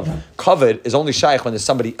concept of kavod is only shaykh when there's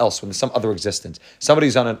somebody else, when there's some other existence. Somebody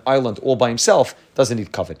who's on an island all by himself doesn't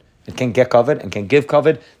need kavod. and can get covered and can give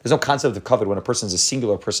covered. There's no concept of covered when a person is a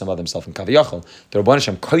singular person by themselves in Kaviyachol. The Rabban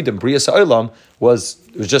Hashem Koydem Brias Ha'olam was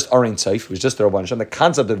just Arin Seif, it was just the Rabban Hashem. The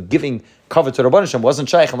concept of giving covered to the Rabban Hashem wasn't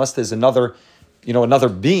shaykh unless there's another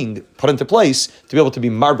being put into place to be able to be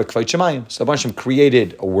marbek kvayt shemayim. So the Rebbe Hashem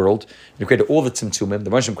created a world. He created all the tzimtzumim. The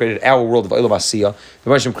Rebbe Hashem created our world of Olam Asiyah. The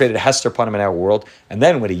Rebbe Hashem created Hester Panim in our world. And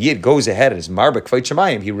then when a Yid goes ahead and is marbek kvayt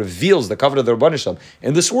shemayim, he reveals the covenant of the Rebbe Hashem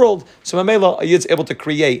in this world. So Mamela, a Yid's able to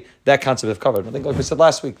create that concept of covenant. I think, like we said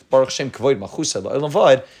last week, Baruch Shem Kavod Machusa La'olam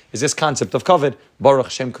V'ad is this concept of covenant. Baruch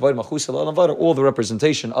Shem Kavod Machusa La'olam V'ad are all the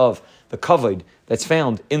representation of the kavod that's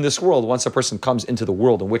found in this world once a person comes into the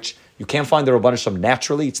world in which you can't find the Rabban Hashem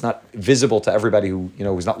naturally. It's not visible to everybody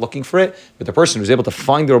who's not looking for it. But the person who's able to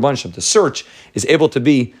find the Rabban Hashem, to search, is able to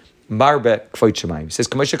be marbe kvayt shemayim. He says,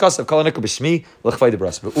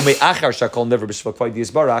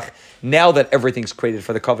 now that everything's created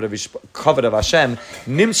for the kavod of Hashem,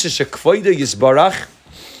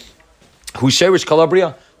 hu sherish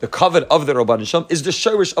kalabriya. The covet of the Rabban Hashem is the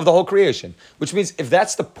shirish of the whole creation. Which means if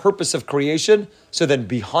that's the purpose of creation, so then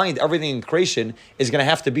behind everything in creation is going to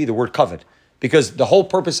have to be the word covet. Because the whole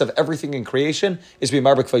purpose of everything in creation is to be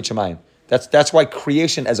marbek kvayt shemayim. That's why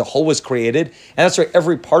creation as a whole was created, and that's why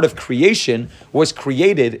every part of creation was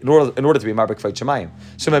created in order to be marbek kvayt shemayim.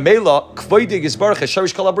 So memela kvoidig yisbarach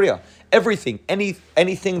shirish kalabriya. Everything,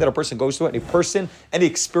 anything that a person goes through, any person, any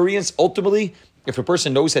experience, ultimately, if a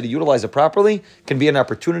person knows how to utilize it properly, can be an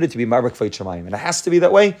opportunity to be marbek kvayt shemayim. And it has to be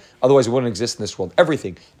that way, otherwise it wouldn't exist in this world.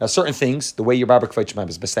 Everything. Now certain things, the way you're marbek kvayt shemayim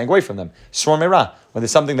is by staying away from them. Sor merah. When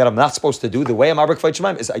there's something that I'm not supposed to do, the way I'm marbek kvayt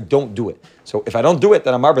shemayim is I don't do it. So if I don't do it,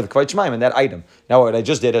 then I'm marbek kvayt shemayim in that item. Now what I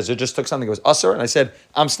just did is I just took something that was usher and I said,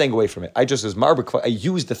 I'm staying away from it. I just was marbek, I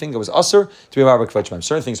used the thing that was usher to be marbek kvayt shemayim.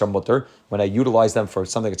 Certain things are mutter when I utilize them for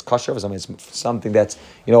something that's kosher, for something that's,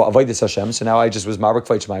 avodas Hashem. So now I just was marbek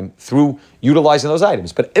kvayt shemayim through utilizing those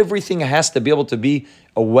items. But everything has to be able to be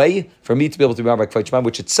a way for me to be able to be marbek kvayt shemayim,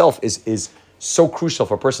 which itself is so crucial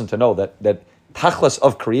for a person to know that tachlis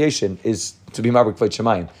of creation is to be marbek kvayt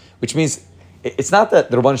shemayim, which means it's not that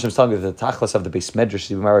the Rabban Hashem is telling you that the tachlis of the Beis Medrash is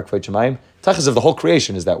to be marbek kvayt shemayim. Tachlis of the whole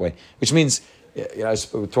creation is that way, which means I was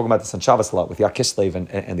talking about this on Shabbos a lot with Yakislev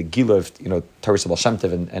and the Gila of Teres Baal Shem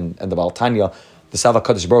Tov and the Baal Tanya. The Sava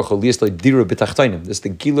Kadosh Baruch Hu lias lo dira b'tachtonim. This the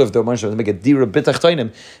Gila of the Rabban Hashem to make a dira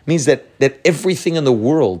b'tachtonim means that everything in the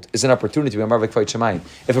world is an opportunity to be a marbek kvayt shemayim.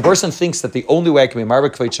 If a person thinks that the only way I can be a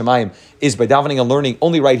marbek kvayt shemayim is by davening and learning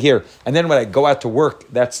only right here, and then when I go out to work,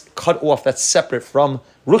 that's cut off, that's separate from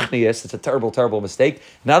ruchnius, it's a terrible, terrible mistake.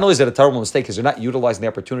 Not only is it a terrible mistake because you're not utilizing the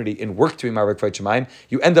opportunity in work to be marbek kvayt shemayim,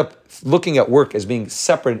 you end up looking at work as being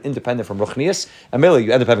separate and independent from ruchnius, and mainly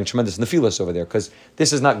you end up having tremendous nefilas over there because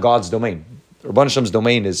this is not God's domain. Rabban Hashem's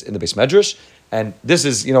domain is in the Beis Medrash, and this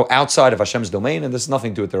is outside of Hashem's domain, and this has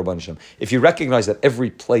nothing to do with the Rabban Hashem. If you recognize that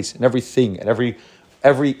every place and everything and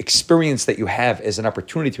every experience that you have is an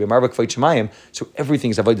opportunity to be marbek kvayt shemayim, so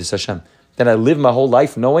everything is avodas Hashem. Then I live my whole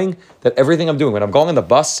life knowing that everything I'm doing, when I'm going on the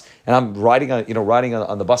bus and I'm riding on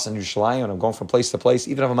the bus in Yerushalayim and I'm going from place to place,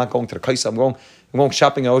 even if I'm not going to the Kaisa, I'm going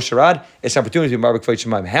shopping in Osharad, it's an opportunity to be marbek kvayt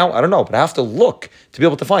shemayim. How? I don't know, but I have to look to be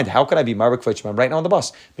able to find how can I be marbek kvayt shemayim right now on the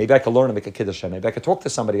bus. Maybe I could learn to make a kiddush. Maybe I could talk to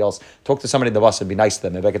somebody else, talk to somebody in the bus and be nice to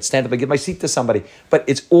them. Maybe I could stand up and give my seat to somebody. But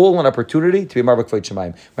it's all an opportunity to be marbek kvayt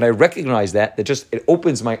shemayim. When I recognize that it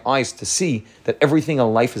opens my eyes to see that everything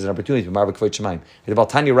in life is an opportunity to be marbek kvayt shemayim. The Baal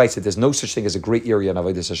Tanya writes that there's no such thing as a gray area in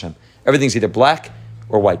avodas Hashem. Everything's either black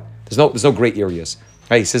or white. There's no gray areas.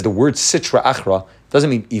 Right? He says the word sitra achra doesn't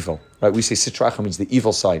mean evil. Right? We say sitra achra means the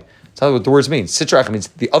evil side. That's not what the words mean. Sitra achra means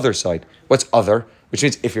the other side. What's other? Which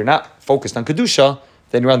means if you're not focused on kedusha,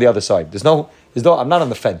 then you're on the other side. There's no. I'm not on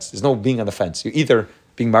the fence. There's no being on the fence. You're either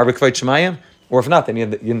being marbek kvayt shemayim, or if not, then you're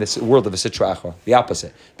in this world of a sitra achra, the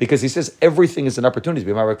opposite. Because he says everything is an opportunity to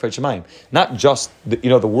be marbek kvayt shemayim. Not just the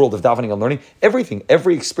world of davening and learning. Everything,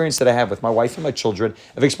 every experience that I have with my wife and my children,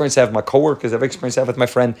 every experience I have with my coworkers, every experience I have with my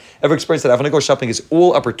friend, every experience that I have when I go shopping is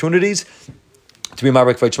all opportunities to be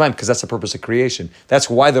marbek kvayt shemayim, because that's the purpose of creation. That's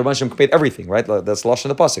why the Rabban Hashem created everything, right? That's lashon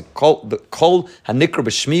the pasuk. Kol hanikra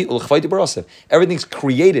b'shmi ulchvaydi barasev. Everything's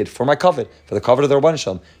created for my covet, for the covet of the Rabban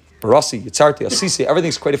Hashem. Barasi, Yitzarti, Asisi,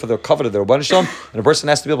 everything's created for the covet of the Rabban Hashem, and a person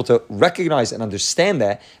has to be able to recognize and understand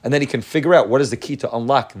that, and then he can figure out what is the key to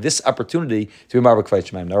unlock this opportunity to be marbek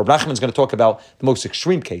kvayt shemayim. Now, Rabbi Nachman is going to talk about the most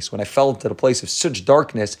extreme case, when I fell into the place of such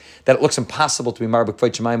darkness that it looks impossible to be marbek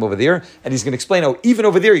kvayt shemayim over there, and he's going to explain how even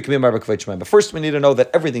over there you can be marbek kvayt shemayim. But first, we need to know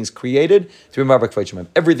that everything's created to be marbek kvayt shemayim.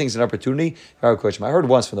 Everything's an opportunity to be marbek kvayt shemayim. I heard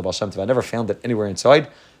once from the Baal Shem Tov, I never found it anywhere inside.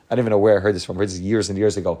 I don't even know where I heard this from. I heard this years and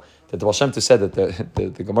years ago. That the Baal Shem Tov said that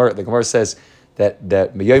the Gemara says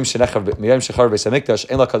that Miyayim Shechar Beis Hamikdash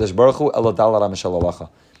Ein LaKadosh Baruch Hu Elo Dal Aram Shel Halacha.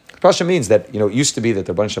 Pasha means that it used to be that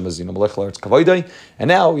the Rabban Shem is Melech La'aretz Kavoday, and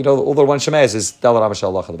now all the Rabban Shem is Dal Aram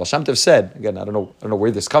Shel Halacha. The Baal Shem Tov said, again, I don't know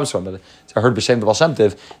where this comes from, but I heard B'Shem the Baal Shem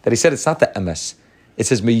Tov that he said it's not the MS. It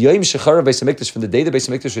says Miyayim Shechar Beis Hamikdash, from the day the Beis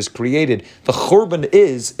Hamikdash was created. The Churban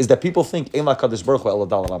is that people think Ein LaKadosh Baruch Hu Elo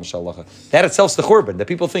Dal Aram Shel Halacha. That itself is the Churban. That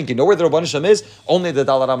people think where the Rabban Shem is, only the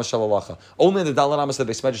Dal Aram Shel Halacha, only the Dal Aram of the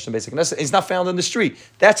Beis Medrash and Beis Knesset. It's not found in the street.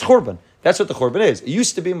 That's Churban. That's what the Churban is. It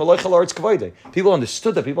used to be Melech La'aretz Kavoday. People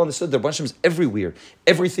understood that. People understood that Rabban Shem is everywhere.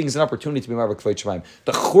 Everything is an opportunity to be Marbek Kvod Shemaim.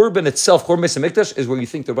 The Churban itself, Churban Beis Hamikdash, is where you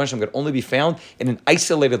think the Rabban Shem could only be found in an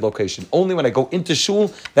isolated location. Only when I go into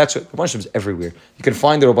shul, that's what the Rabban Shem is everywhere. You can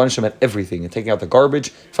find the Rabban Shem at everything. You're taking out the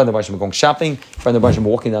garbage, find the Rabban Shem going shopping, find the Rabban Shem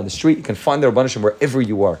walking down the street. You can find the Rabban Shem wherever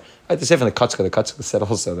you are. I have to say from the Katzka said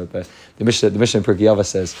also that the Mishnah in Pirkei Avos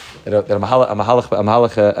says that a mahalach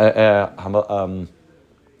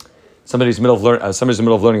somebody's in the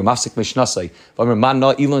middle of learning mafsik mishnasai.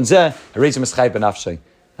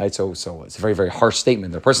 Right, so it's a very, very harsh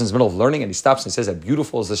statement. The person's in the middle of learning and he stops and he says, "How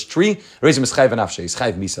beautiful is this tree?" He's chayv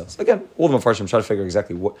misa. So again, all the Mefarshim try to figure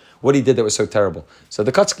exactly what he did that was so terrible. So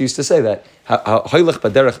the Katzka used to say that a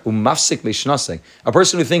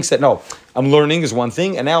person who thinks that no, I'm learning is one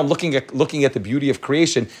thing, and now I'm looking at the beauty of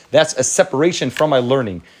creation. That's a separation from my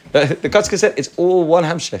learning. The Katzka said it's all one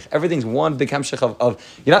hamshech. Everything's one big hamshech of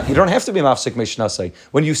you don't have to be mafsik mishnasei.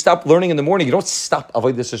 When you stop learning in the morning, you don't stop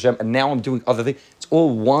avodas Hashem, and now I'm doing other things. It's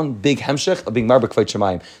all one big hemshech of being Marbek Kvod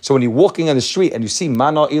Shemayim. So when you're walking on the street and you see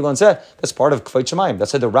Mana Ilan Zeh, that's part of Kvod Shemayim.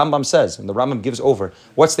 That's what the Rambam says. And the Rambam gives over.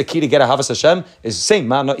 What's the key to get a Havas Hashem? Is the same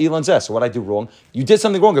Mana Ilan Zeh. So what I do wrong? You did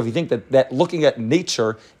something wrong if you think that looking at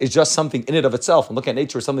nature is just something in and of itself, and looking at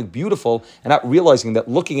nature is something beautiful, and not realizing that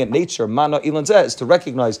looking at nature, Mana Ilan Zeh, is to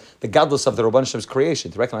recognize the godless of the Rabban Shem's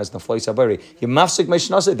creation, to recognize the Nafloi Sabari. Yemafsik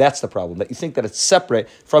Meishnaseh, that's the problem. That you think that it's separate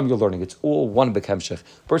from your learning. It's all one big hemshech.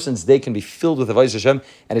 Person's day can be filled with the Havas Hashem,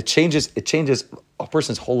 and it changes a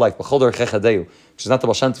person's whole life. Which is not the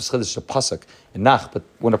Baal Shem Tov's chiddush, it's a pasuk in Nach. But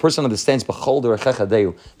when a person understands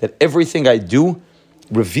that everything I do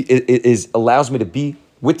allows me to be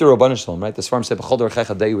with the Rabban Shalom, right? The Sfarim said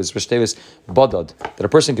is Rishtevis Badad. That a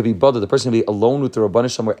person can be Badad, the person can be alone with the Rabban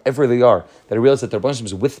Shalom wherever they are. That I realize that the Rabban Shalom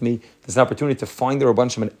is with me. There's an opportunity to find the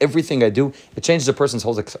Rabban Shalom in everything I do. It changes a person's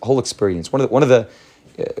whole experience. One of the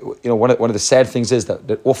sad things is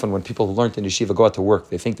that often when people who learned in yeshiva go out to work,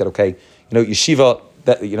 they think that yeshiva,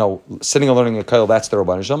 that sitting and learning a koil, that's the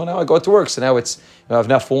Rabban Shalom. And now I go out to work, so now it's I've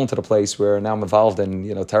now fallen to the place where now I'm involved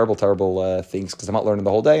in terrible things because I'm not learning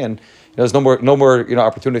the whole day, and there's no more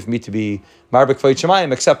opportunity for me to be Marbek Kvod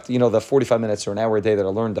Shemayim except the 45 minutes or an hour a day that I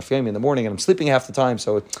learn Daf Yomi in the morning, and I'm sleeping half the time,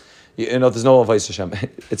 so. There's no Avos Hashem.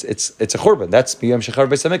 It's a Churban. That's Miyam Shechar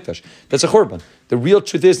Beis Hamikdash. That's a Churban. The real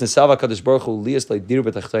truth is Nesava Kadosh Baruch Hu Lias Like Dir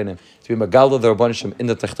B'Tachtonim, to be Megala the Rabban Shem in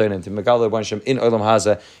the Tachtonim, to be Megala the Rabban Shem in Olam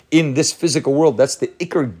Haza, in this physical world. That's the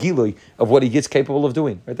Iker Gilui of what he gets capable of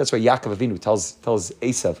doing. Right? That's why Yaakov Avinu tells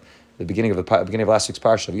Esav. The beginning of last week's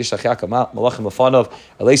parsha, Yishach Yaakov Malachim Afanov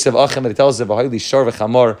Esav Achem, and he tells him V'Hayli Shor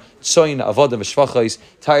V'Chamor Tzoyin Avodim V'Shvachos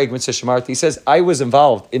Taryag Mitzvah Shemarti. He says, I was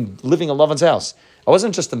involved in living in Lavan's house. I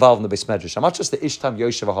wasn't just involved in the Beis Medrash. I'm not just the Ishtam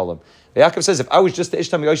Yoshev Halam. Yaakov says, if I was just the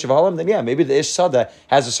Ishtam Yoshev Halam, then yeah, maybe the Ish Sada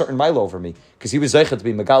has a certain mile over me because he was zeichet to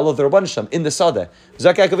be Megal of the Rabban Shem in the Sada.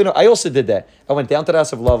 I also did that. I went down to the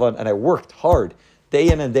house of Lavan and I worked hard. Day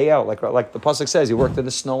in and day out, like the pasuk says, he worked in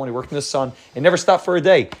the snow and he worked in the sun. He never stopped for a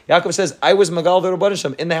day. Yaakov says, I was Megal the Rabban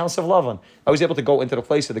Shem in the house of Lavan. I was able to go into the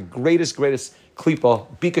place of the greatest klipa,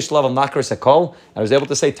 bikash Lavan makras hakol. I was able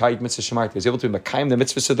to say Taryag Mitzvah Shemarti. I was able to be Mekayim the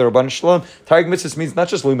mitzvahs of the Rabban Shalom. Taryag Mitzvahs means not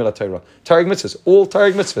just Limud Torah. Taryag Mitzvahs, all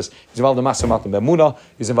Taryag Mitzvahs. He's involved in Masamat and Bemuna.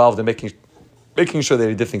 He's involved in making sure that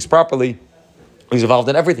he did things properly. He's involved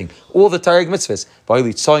in everything. All the Taryag mitzvahs.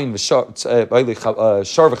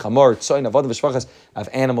 I have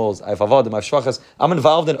animals, I have avodim, I have shvachas. I'm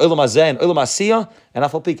involved in Olam Hazeh and Olam Asiyah and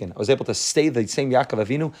Afal Pikin. I was able to stay the same Yaakov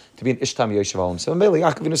Avinu to be an Ishtam Yoshev Halam. So Mele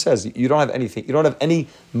Yaakov Avinu says, you don't have anything, you don't have any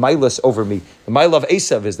milas over me. The mile of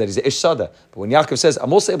Esav is that he's an Ish Sada. But when Yaakov says,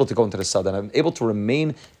 I'm also able to go into the Sada and I'm able to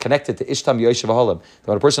remain connected to Ishtam Yoshev Halam.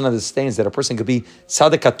 When a person understands that a person could be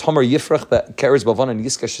Sadaka Tomer Yifrach Keres Bavan and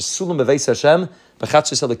Yiska Shesulam Beveis Hashem. The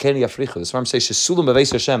Sfarim says Shesulam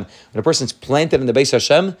Beveis Hashem. When a person's planted in the Beis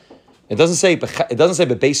Hashem, it doesn't say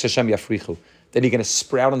Bebeis Hashem Yafrichu. then you're going to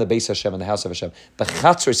sprout on the base Hashem, in the house of Hashem. When a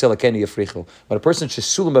person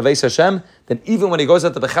shesulim b'beis Hashem, then even when he goes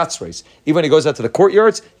out to the chatzres, even when he goes out to the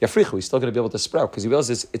courtyards, yafrichu, he's still going to be able to sprout because he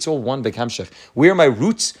realizes it's all one big hamshech. Where are my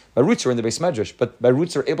roots? My roots are in the base medrash, but my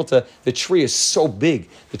roots are able to. The tree is so big.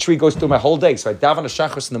 The tree goes through my whole day. So I daven a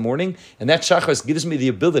shachos in the morning, and that shachos gives me the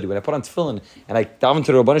ability when I put on tefillin and I daven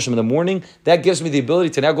to the Rabbanishim in the morning. That gives me the ability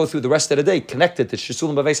to now go through the rest of the day connected to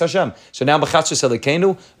shesulim b'beis Hashem. So now mechatzos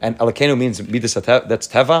elikenu, and elikenu means midas that's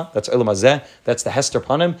teva, that's olam hazeh, that's the hester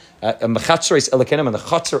panim, and mechatzos elikenu, and the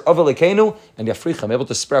chatzer of elikenu, and yafricha. I'm able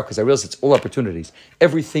to sprout because I realize it's all opportunities.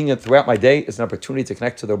 Everything throughout my day is an opportunity to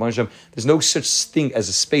connect to the Rabbanishim. There's no such thing as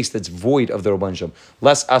a space that's void of the Rabbanishim.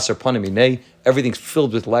 Less aser panim inei. Everything's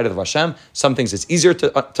filled with the light of Hashem. Some things it's easier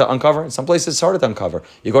to uncover, and some places it's harder to uncover.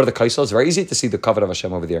 You go to the Kaisel, it's very easy to see the covet of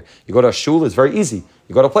Hashem over there. You go to a shul, it's very easy.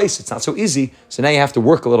 You go to a place, it's not so easy. So now you have to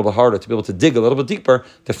work a little bit harder to be able to dig a little bit deeper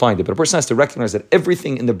to find it. But a person has to recognize that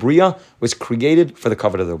everything in the Bria was created for the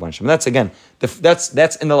covet of the Rabbanishim. And that's again,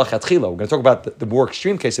 that's in the Lachatchila. We're going to talk about the more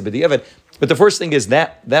extreme case of B'di'evet. But the first thing is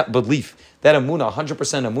that belief, that emunah, 100%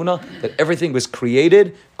 emunah, that everything was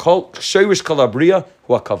created, kol sheirish kol abriya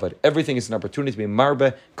hu hakavod. Everything is an opportunity to be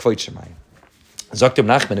marbe kvoid shemayim.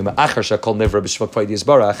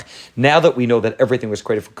 Now that we know that everything was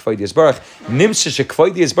created for Kvoid Yisbarach,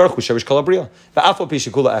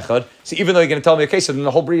 so even though you're going to tell me, okay, so then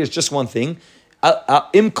the whole Bria is just one thing,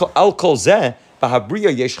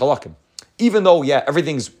 even though,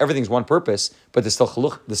 everything's one purpose, but there's still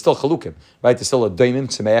chalukim, right? There's still a daimim,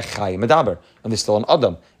 tzemeach, chayim, medaber, and there's still an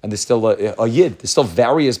adam, and there's still a yid. There's still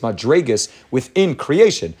various madregas within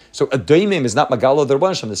creation. So a daimim is not magalo the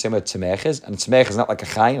Rabbanishim the same way tzemeach is, and tzemeach is not like a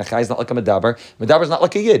chay, and a chay is not like a medaber is not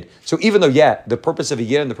like a yid. So even though, the purpose of a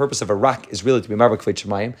yid and the purpose of a rak is really to be marbe kveit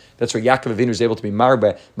shemayim, that's where Yaakov Avinu is able to be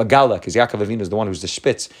marbe magala, because Yaakov Avinu is the one who's the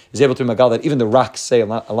spitz, is able to be magala that even the raks say,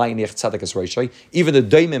 even the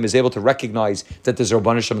daimim is able to recognize that there's a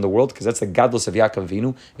Rabbanishim in the world, because that's the gadlus of Yaakov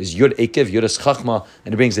Avinu, is Yud Ekev, Yud es Chachma,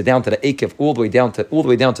 and it brings it down to the Ekev, all the way down to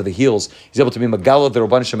the heels. He's able to be Megala, the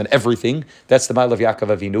Rabbanishim, and everything. That's the mile of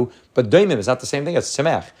Yaakov Avinu. But Daimim is not the same thing as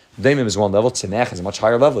Tzemach. Daimim is one level, Tzemach is a much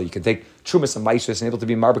higher level. You can take Trumas and Maishus and able to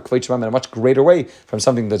be Marbe Kveit Shemam in a much greater way from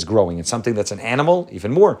something that's growing. And something that's an animal,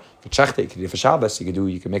 even more. For Chachte, you can do for Shabbos,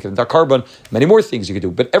 you can make it into carbon, many more things you can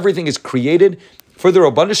do. But everything is created for the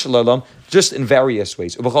Rabbanu Shalom, just in various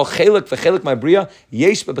ways.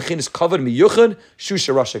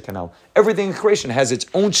 Everything in creation has its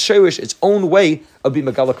own shirish, its own way of being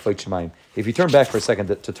Megalak Kveit Shemayim. If you turn back for a second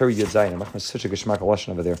to Torah Yud Zayin, I'm such a geshmak lashon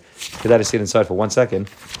over there. Could I see it inside for 1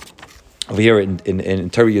 second? Over here in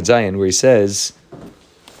Torah Yud Zayin, where he says,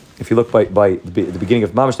 if you look by the beginning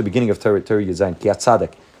of Mamash, the beginning of Torah Yud Zayin, Ki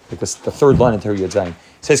Atzadik, like the third line in Torah Yud Zayin, it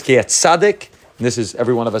says Ki Atzadik. And this is,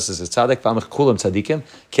 every one of us is a tzaddik. V'amich kulam tzaddikim.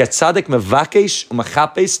 Ki tzaddik mevakesh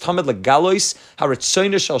umachapes tamed legalois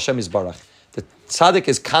haritzoyne shel Hashem Yisbarach. The tzaddik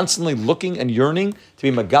is constantly looking and yearning to be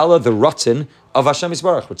magala, the ratzin of Hashem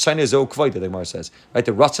Yisbarach. Ritzoyne is o kvoid, the Gemara says. Right,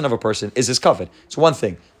 the ratzin of a person is his kavod. It's one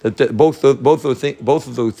thing. Both of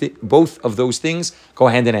those things go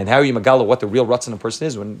hand in hand. How are you magala what the real ratzin of a person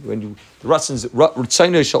is when you the ratzin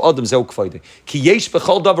ritzoyne shel adam zeu kvoid. Ki yesh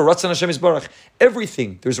b'chol davar ratzin Hashem Yisbarach.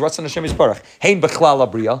 Everything there's ratzin Hashem Yisbarach. Hein b'chlal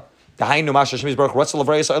abriya. Like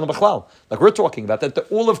we're talking about that,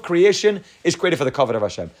 all of creation is created for the covet of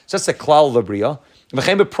Hashem. So that's the klal labriya.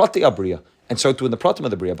 And so too in the pratim of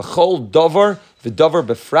the bria. B'chol davar v'davar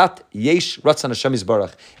befrat yesh ratzon Hashem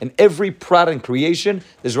Yisbarach. In every prat in creation,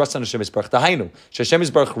 there's ratzon Hashem Yisbarach. Dahainu Hashem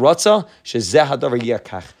Yisbarach ratza shezeh hadavar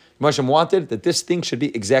yakach. Hashem wanted that this thing should be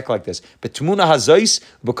exactly like this. Betmuna hazois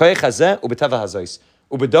b'koyach hazeh ubetava hazois.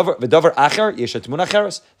 Somehow the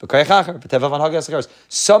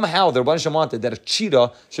Rebbeinu wanted that a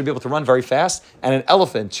cheetah should be able to run very fast, and an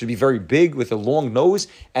elephant should be very big with a long nose,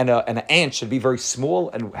 and an ant should be very small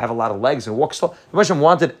and have a lot of legs and walk slow. The Rebbeinu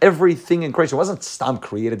wanted everything in creation. It wasn't stam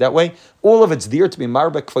created that way. All of it's there to be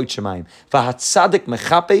marbe kveit shemayim. V'hatzadik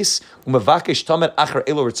mechapes umevakesh tamer acher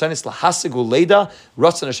elo ritzanis lahasigu leida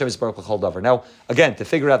ratzon Hashem Yisbarach l'chol davar. Now, again, to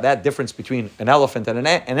figure out that difference between an elephant and an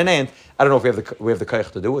ant, I don't know if we have the kaich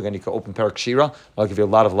to do. Again, you can open Parak Shira. I'll give you a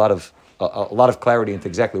lot of clarity into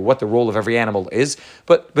exactly what the role of every animal is.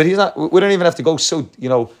 But he's not. We don't even have to go so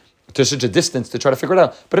to such a distance to try to figure it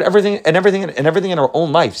out. But everything in our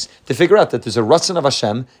own lives to figure out that there's a ratzon of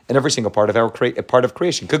Hashem in every single part of our part of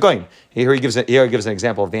creation. Kagoin. Here he gives an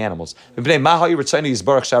example of the animals. Why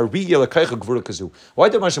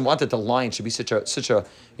did Hashem want that the lion should be such a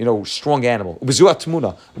strong animal? The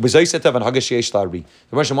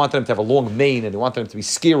Hashem wanted him to have a long mane, and they wanted him to be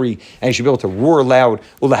scary, and he should be able to roar loud.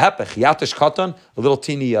 A little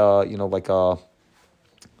teeny, like a.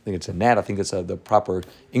 I think it's a gnat. I think it's the proper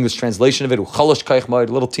English translation of it. A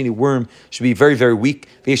little teeny worm should be very, very weak.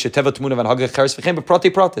 That's the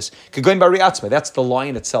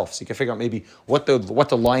lion itself. So you can figure out maybe what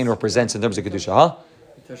the lion represents in terms of kedusha, huh?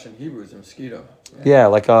 In Hebrew is a mosquito. Yeah,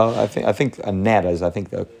 like I think a gnat is. I think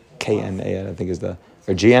the KNA. I think is the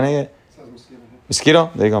or GNA. Mosquito.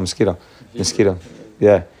 There you go, mosquito.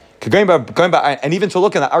 Yeah. Going by, and even to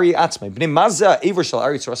look at the Ayeh Atzmai.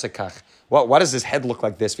 Why does his head look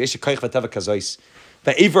like this? Yeah, if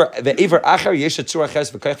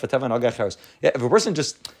a person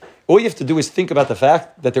just, all you have to do is think about the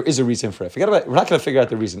fact that there is a reason for it. Forget about it. We're not going to figure out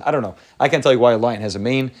the reason. I don't know. I can't tell you why a lion has a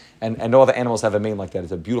mane and no other animals have a mane like that.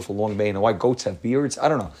 It's a beautiful long mane. And why goats have beards. I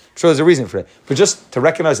don't know. I'm sure there's a reason for it. But just to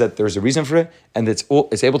recognize that there's a reason for it and it's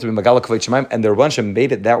able to be Megala Kavod Shemaim, and the Rebbeinu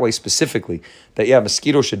made it that way specifically. That a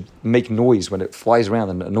mosquito should make noise when it flies around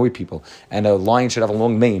and annoy people. And a lion should have a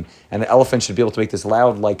long mane. And an elephant should be able to make this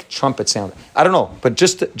loud like trumpet sound. I don't know. But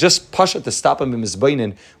just pasha to stop him in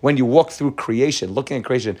mizbeinin when you walk through creation, looking at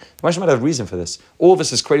creation. The Moshe might have a reason for this. All of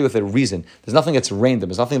this is created with a reason. There's nothing that's random.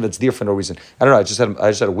 There's nothing that's there for no reason. I don't know. I just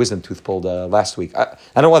had a wisdom tooth pulled last week. I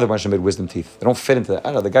don't know why the Moshe made wisdom teeth. They don't fit into that.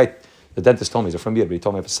 I don't know. The dentist told me, he's a friend of but he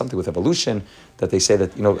told me it was something with evolution, that they say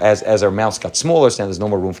that, as our mouths got smaller, so there's no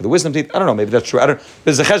more room for the wisdom teeth. I don't know, maybe that's true.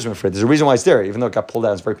 There's a cheshbon for it. There's a reason why it's there, even though it got pulled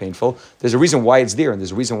out, it's very painful. There's a reason why it's there, and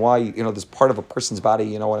there's a reason why, there's part of a person's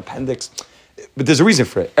body, an appendix. But there's a reason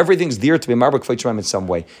for it. Everything's there to be marbek feitzraim in some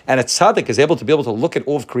way. And a tzaddik is able to look at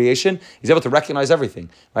all of creation. He's able to recognize everything.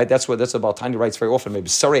 Right? That's about Tanya writes very often. Maybe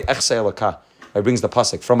Sarei Echsei Elokah. It brings the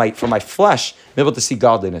pasuk from my flesh. I'm able to see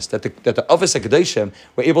godliness. That the Avos HaKadoshim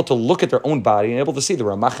were able to look at their own body and able to see the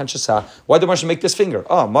Ramach and Shasah. Why did Moshe make this finger?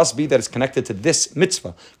 Oh, it must be that it's connected to this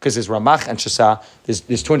mitzvah because there's Ramach and Shasah.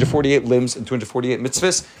 There's 248 limbs and 248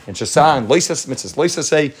 mitzvahs and Shasah and Loisas mitzvahs. Loisas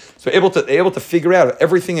say so. Able to figure out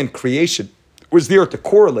everything in creation was there to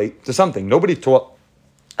correlate to something. Nobody taught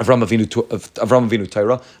Avram Avinu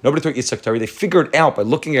Torah. Nobody taught Yitzchak Torah. They figured out by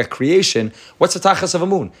looking at creation, what's the tachas of a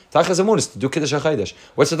moon? Tachas of a moon is to do Kiddush HaChodesh.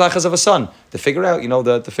 What's the tachas of a sun? To figure out,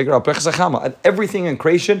 to figure out Brechas HaChama. And everything in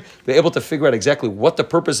creation, they're able to figure out exactly what the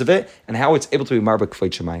purpose of it and how it's able to be Marbek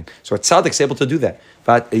Kveit Shemayim. So a tzaddik is able to do that.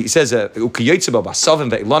 But he says, why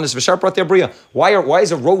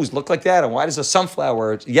does a rose look like that? And why does a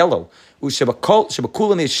sunflower yellow? Nothing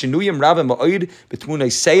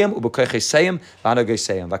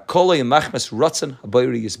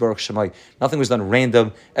was done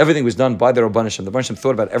random. Everything was done by the Rabban Hashem. The Rabban Hashem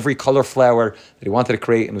thought about every color flower that he wanted to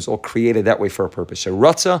create, and it was all created that way for a purpose. The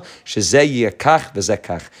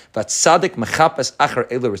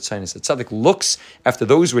tzaddik looks after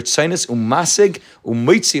those ritzainus umasig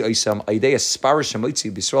umitzi oisam aidei asparish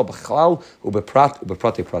shamitzi b'Yisrael b'chlal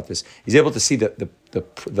ubeprate pratis. He's able to see the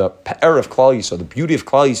pa'er of Klal Yisrael, the beauty of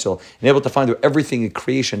Klal Yisrael, and able to find where everything in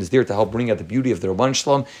creation is there to help bring out the beauty of the Rabban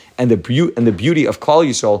Shalom and the beauty of Klal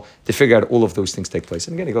Yisrael to figure out all of those things take place.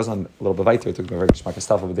 And again, he goes on a little bit weiter. It took me a very good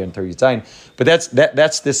stuff over there in Torah Yitain. But that's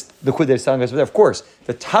this the Likutei is telling us. But of course,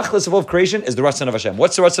 the tachlis of all of creation is the Ratzon of Hashem.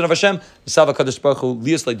 What's the Ratzon of Hashem? To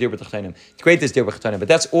create this dir b'chatanim. But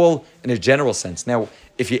that's all in a general sense. Now,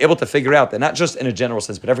 if you're able to figure out that not just in a general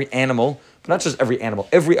sense, but every animal,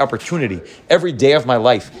 every opportunity, every day of my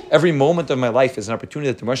life, every moment of my life is an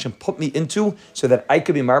opportunity that the Hashem put me into so that I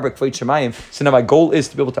could be Marbek Kveit Shemayim. So now my goal is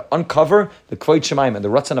to be able to uncover the Kveit Shemayim and the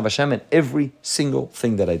Ratzon of Hashem in every single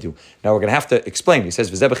thing that I do. Now we're going to have to explain. He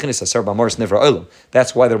says, that's why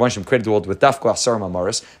the Hashem created the world with Dafko Asar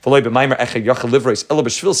Mamaris.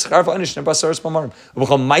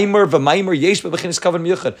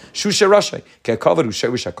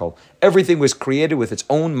 Everything was created with its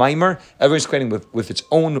own mimer. Everything's created with its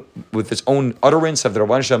own utterance of the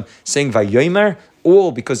Rabban Hashem saying Vayomer,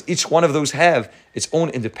 all because each one of those have its own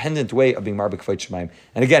independent way of being Marbek Kveit Shemayim.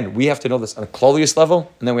 And again, we have to know this on a klolius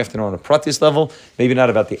level, and then we have to know on a pratius level, maybe not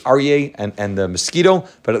about the Ayeh and the mosquito,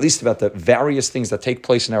 but at least about the various things that take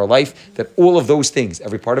place in our life, that all of those things,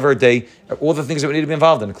 every part of our day, all the things that we need to be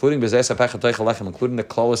involved in, including the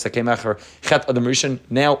klolius that came after Chet Adam Rishon,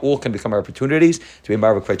 now all can become our opportunities to be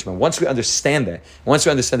Marbek Kveit Shemayim. Once we understand that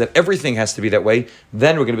everything has to be that way,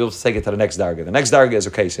 then we're going to be able to take it to the next darga. The next darga is,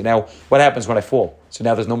 okay, so now what happens when I fall? fall. So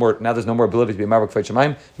now there's no more ability to be Marbek Kvayt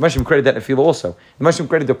Shemayim. The Mashim created that Nefila also. The Mashim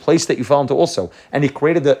created the place that you fell into also. And he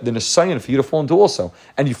created the Nisayan for you to fall into also.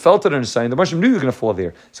 And you felt it in the Nisayan. The Mashim knew you were going to fall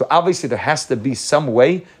there. So obviously there has to be some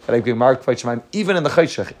way that I can be Marbek Kvayt Shemayim, even in the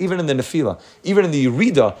Chayshach, even in the Nefila, even in the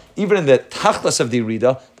Yerida, even in the Tachlas of the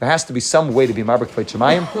Yerida, there has to be some way to be Marbek Kvayt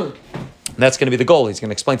Shemayim. And that's going to be the goal. He's going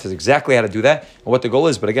to explain to us exactly how to do that and what the goal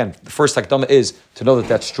is. But again, the first Hakdama is to know that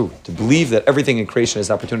that's true. To believe that everything in creation is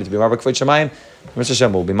an opportunity to be Marbek Kvayt Shemayim. Mr.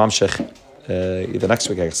 Hashem will be Mamshech either next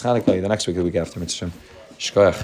week, either next week, or the week after. Mr. Hashem. Shkoyach.